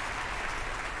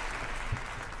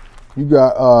 You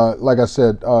got, like I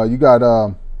said, you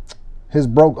got his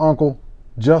broke uncle,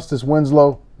 Justice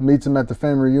Winslow, meets him at the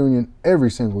family reunion every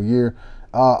single year.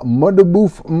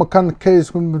 Mudaboof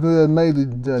McConaughey's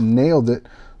nailed it.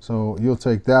 So you'll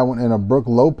take that one. And a Brooke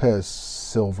Lopez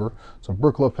silver. So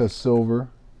Brooke Lopez silver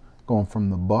going from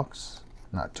the Bucks.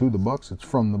 Not to the Bucks, it's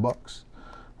from the Bucks.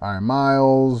 All right,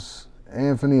 Miles,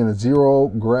 Anthony, and a zero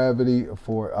gravity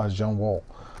for Jean Wall.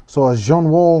 So Jean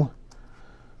Wall,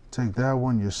 take that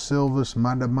one, your silvers,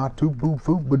 madamatu boop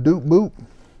boop badoop boop.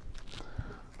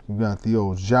 You got the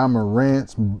old Ja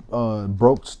Morant's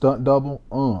broke stunt double.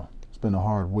 It's been a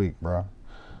hard week, bro.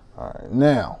 All right,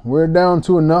 now we're down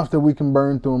to enough that we can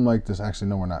burn through them like this. Actually,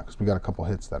 no, we're not, because we got a couple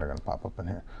hits that are gonna pop up in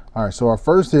here. All right, so our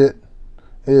first hit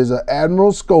is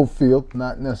Admiral Schofield.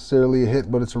 Not necessarily a hit,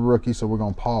 but it's a rookie, so we're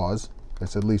gonna pause.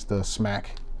 It's at least a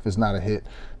smack if it's not a hit.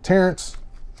 Terrence,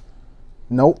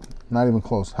 nope, not even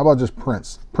close. How about just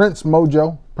Prince? Prince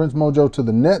Mojo to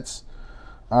the Nets.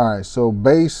 All right, so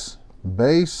base,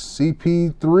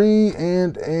 CP3,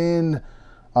 and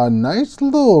a nice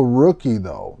little rookie,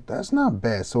 though. That's not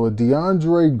bad. So a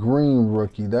DeAndre Green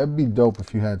rookie. That'd be dope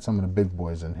if you had some of the big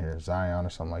boys in here, Zion or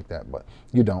something like that, but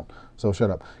you don't, so shut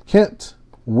up. Kent,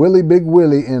 Big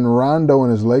Willie, and Rondo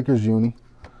in his Lakers uni.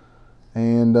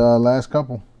 And last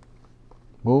couple.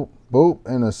 Boop, boop,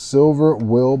 and a silver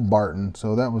Will Barton.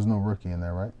 So that was no rookie in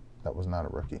there, right? That was not a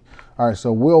rookie. All right,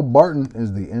 so Will Barton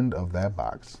is the end of that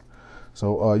box.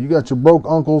 So you got your broke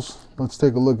uncles. Let's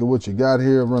take a look at what you got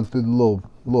here. Run through the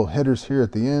little headers here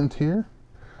at the end here.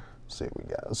 Let's see what we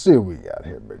got. Let's see what we got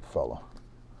here, big fella.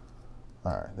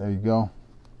 All right, there you go.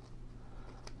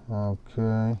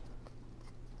 Okay.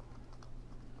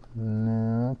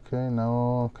 Okay.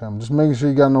 I'm just making sure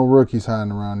you got no rookies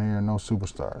hiding around here, no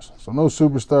superstars. So no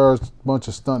superstars, bunch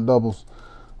of stunt doubles.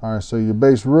 All right, so your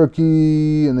base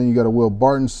rookie, and then you got a Will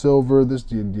Barton silver. This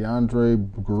is your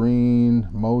DeAndre Green,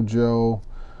 Mojo,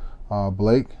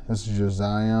 Blake. This is your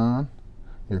Zion,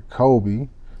 your Kobe,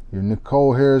 your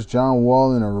Nicole Harris, John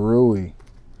Wall, and a Rui.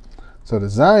 So the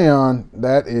Zion,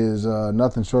 that is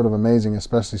nothing short of amazing,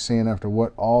 especially seeing after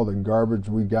what all the garbage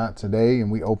we got today,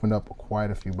 and we opened up quite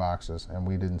a few boxes, and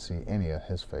we didn't see any of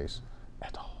his face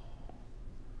at all.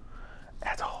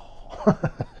 At all.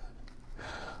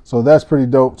 So that's pretty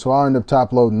dope. So I'll end up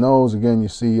top loading those. Again, you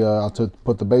see I'll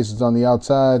put the bases on the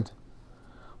outside,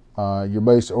 your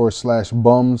base or slash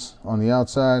bums on the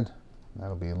outside.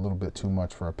 That'll be a little bit too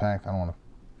much for a pack. I don't want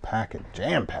to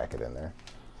jam pack it in there.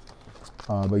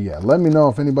 But yeah, let me know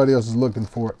if anybody else is looking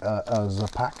for a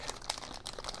pack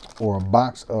or a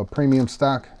box of premium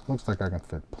stock. Looks like I can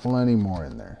fit plenty more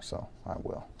in there, so I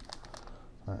will.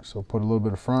 All right, so put a little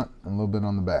bit of front and a little bit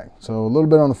on the back. So a little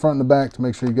bit on the front and the back to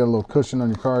make sure you get a little cushion on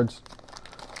your cards.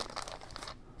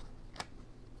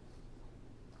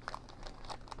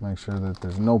 Make sure that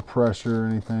there's no pressure or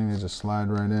anything. They just slide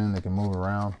right in. They can move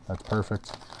around. That's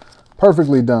perfect.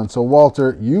 Perfectly done. So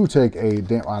Walter, you take a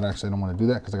damn. I actually don't want to do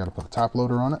that because I got to put a top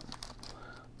loader on it.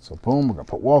 So boom, we're gonna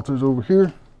put Walter's over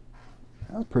here.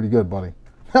 That was pretty good, buddy.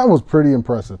 That was pretty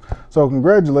impressive. So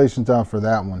congratulations out for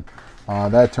that one.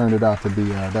 That turned out to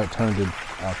be a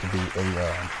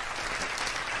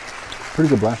pretty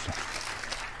good blaster.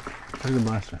 Pretty good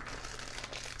blaster.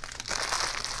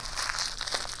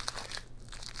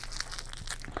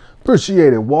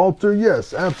 Appreciate it, Walter.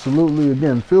 Yes, absolutely.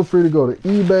 Again, feel free to go to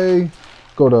eBay,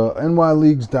 go to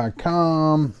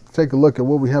nyleagues.com, take a look at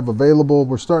what we have available.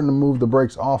 We're starting to move the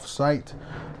breaks off site.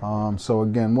 So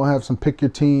again, we'll have some pick your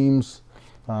teams.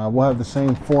 We'll have the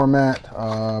same format,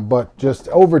 but just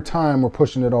over time, we're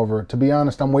pushing it over. To be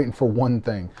honest, I'm waiting for one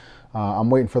thing. I'm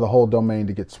waiting for the whole domain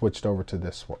to get switched over to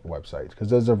this website,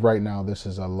 because as of right now, this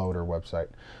is a loader website.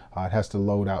 It has to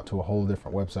load out to a whole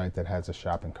different website that has a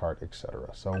shopping cart, etc.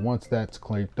 So once that's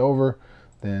clicked over,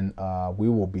 then we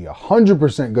will be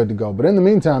 100% good to go. But in the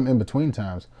meantime, in between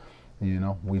times, you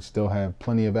know, we still have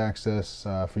plenty of access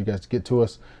for you guys to get to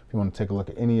us. If you want to take a look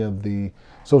at any of the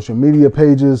social media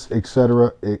pages,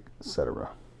 etc., etc.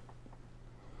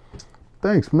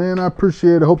 Thanks, man. I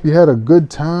appreciate it. I hope you had a good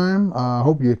time. I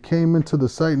hope you came into the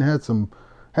site and had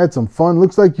some fun.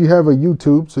 Looks like you have a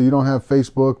YouTube, so you don't have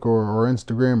Facebook or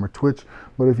Instagram or Twitch.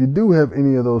 But if you do have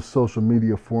any of those social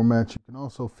media formats, you can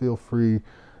also feel free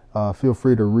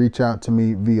to reach out to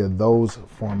me via those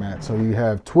formats. So you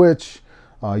have Twitch,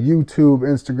 YouTube,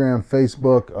 Instagram,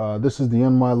 Facebook. This is the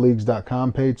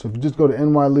nyleagues.com page. So if you just go to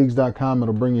nyleagues.com,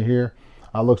 it'll bring you here.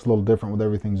 Looks a little different with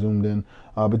everything zoomed in.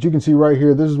 But you can see right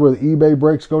here, this is where the eBay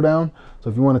brakes go down. So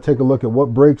if you want to take a look at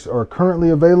what brakes are currently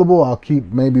available, I'll keep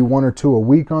maybe 1 or 2 a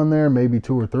week on there, maybe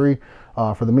 2 or 3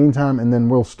 for the meantime, and then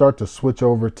we'll start to switch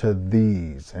over to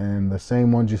these. And the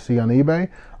same ones you see on eBay,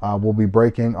 we'll be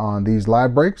breaking on these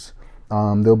live brakes.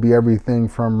 There'll be everything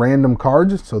from random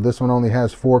cards. So this one only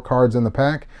has 4 cards in the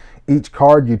pack. Each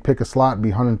card, you'd pick a slot, it'd be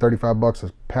 135 bucks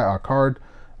a card.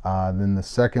 Then the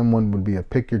second one would be a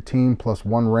pick your team plus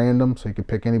 1 random. So you could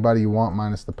pick anybody you want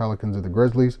minus the Pelicans or the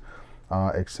Grizzlies,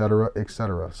 etc.,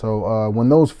 etc. So when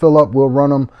those fill up, we'll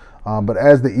run them. But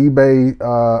as the eBay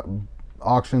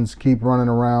auctions keep running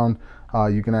around,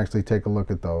 you can actually take a look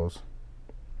at those.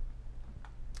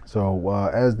 So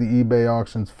as the eBay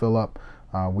auctions fill up,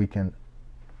 we can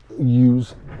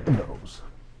use those.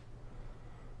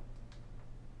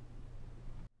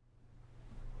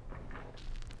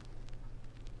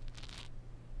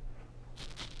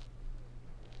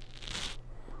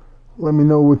 Let me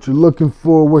know what you're looking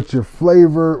for, what's your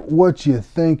flavor, what you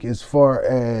think as far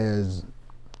as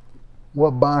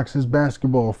what boxes,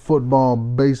 basketball, football,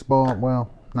 baseball.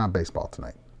 Well, not baseball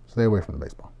tonight. Stay away from the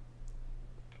baseball.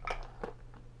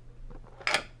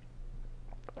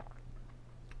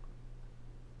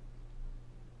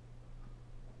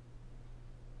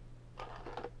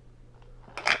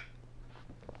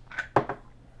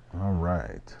 All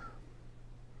right.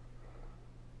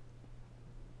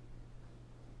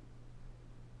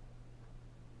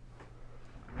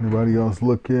 Anybody else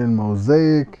looking?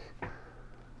 Mosaic,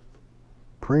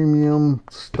 Premium,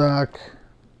 Stock,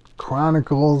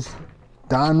 Chronicles,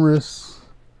 Donruss,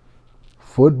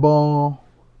 Football,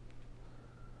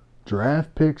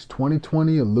 Draft Picks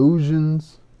 2020,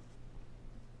 Illusions.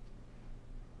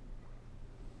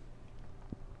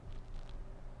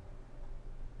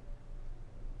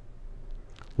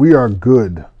 We are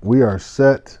good. We are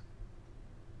set.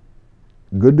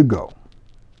 Good to go.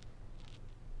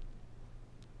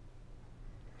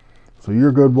 So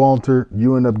you're good, Walter.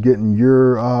 You end up getting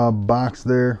your box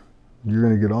there. You're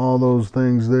going to get all those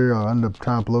things there. I'll end up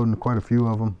top loading quite a few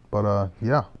of them. But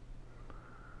yeah.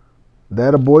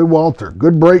 That a boy, Walter.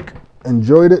 Good break.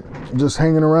 Enjoyed it. Just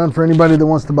hanging around. For anybody that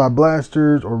wants to buy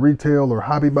blasters or retail or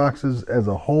hobby boxes as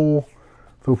a whole,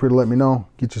 feel free to let me know.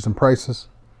 Get you some prices.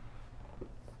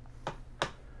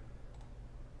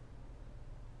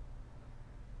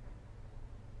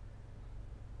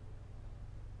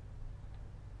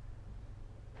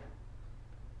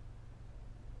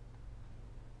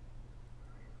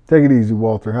 Take it easy,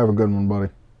 Walter. Have a good one, buddy.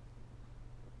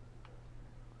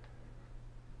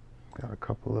 Got a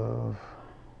couple of...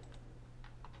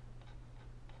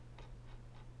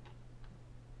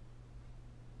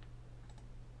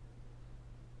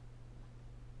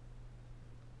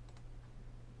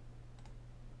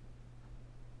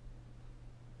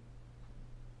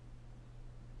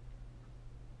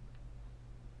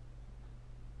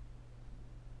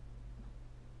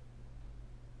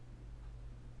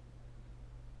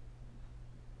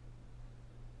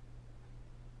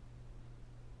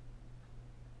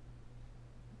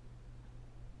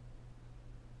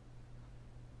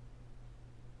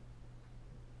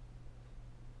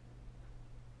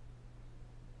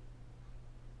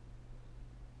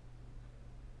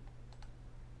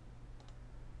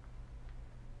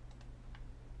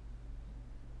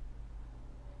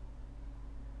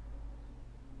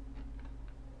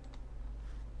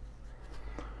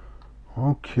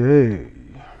 Okay.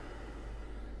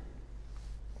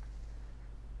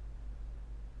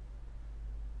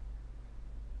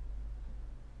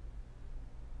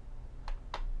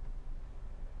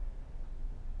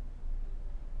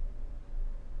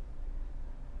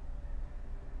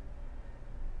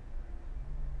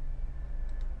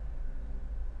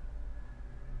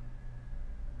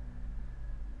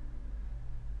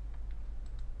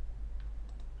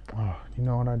 Oh, you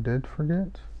know what I did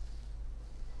forget?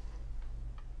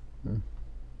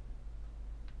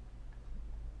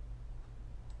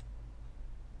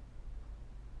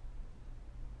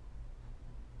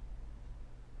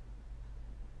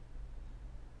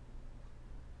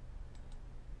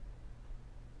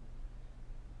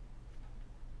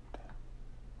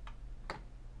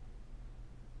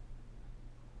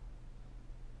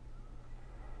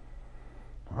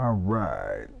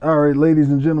 All right, ladies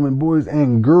and gentlemen, boys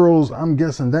and girls, I'm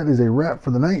guessing that is a wrap for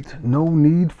the night. No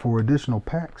need for additional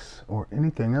packs or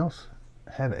anything else.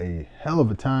 Had a hell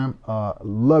of a time.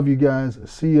 Love you guys.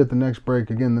 See you at the next break.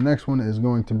 Again, the next one is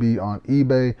going to be on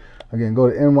eBay. Again, go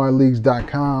to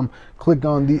nyleagues.com. Click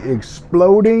on the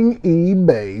exploding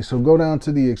eBay. So go down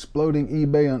to the exploding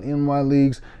eBay on NY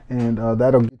Leagues, and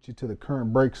that'll get you to the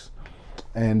current breaks.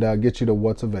 and get you to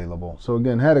what's available. So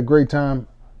again, had a great time.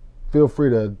 Feel free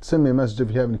to send me a message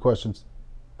if you have any questions.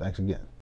 Thanks again.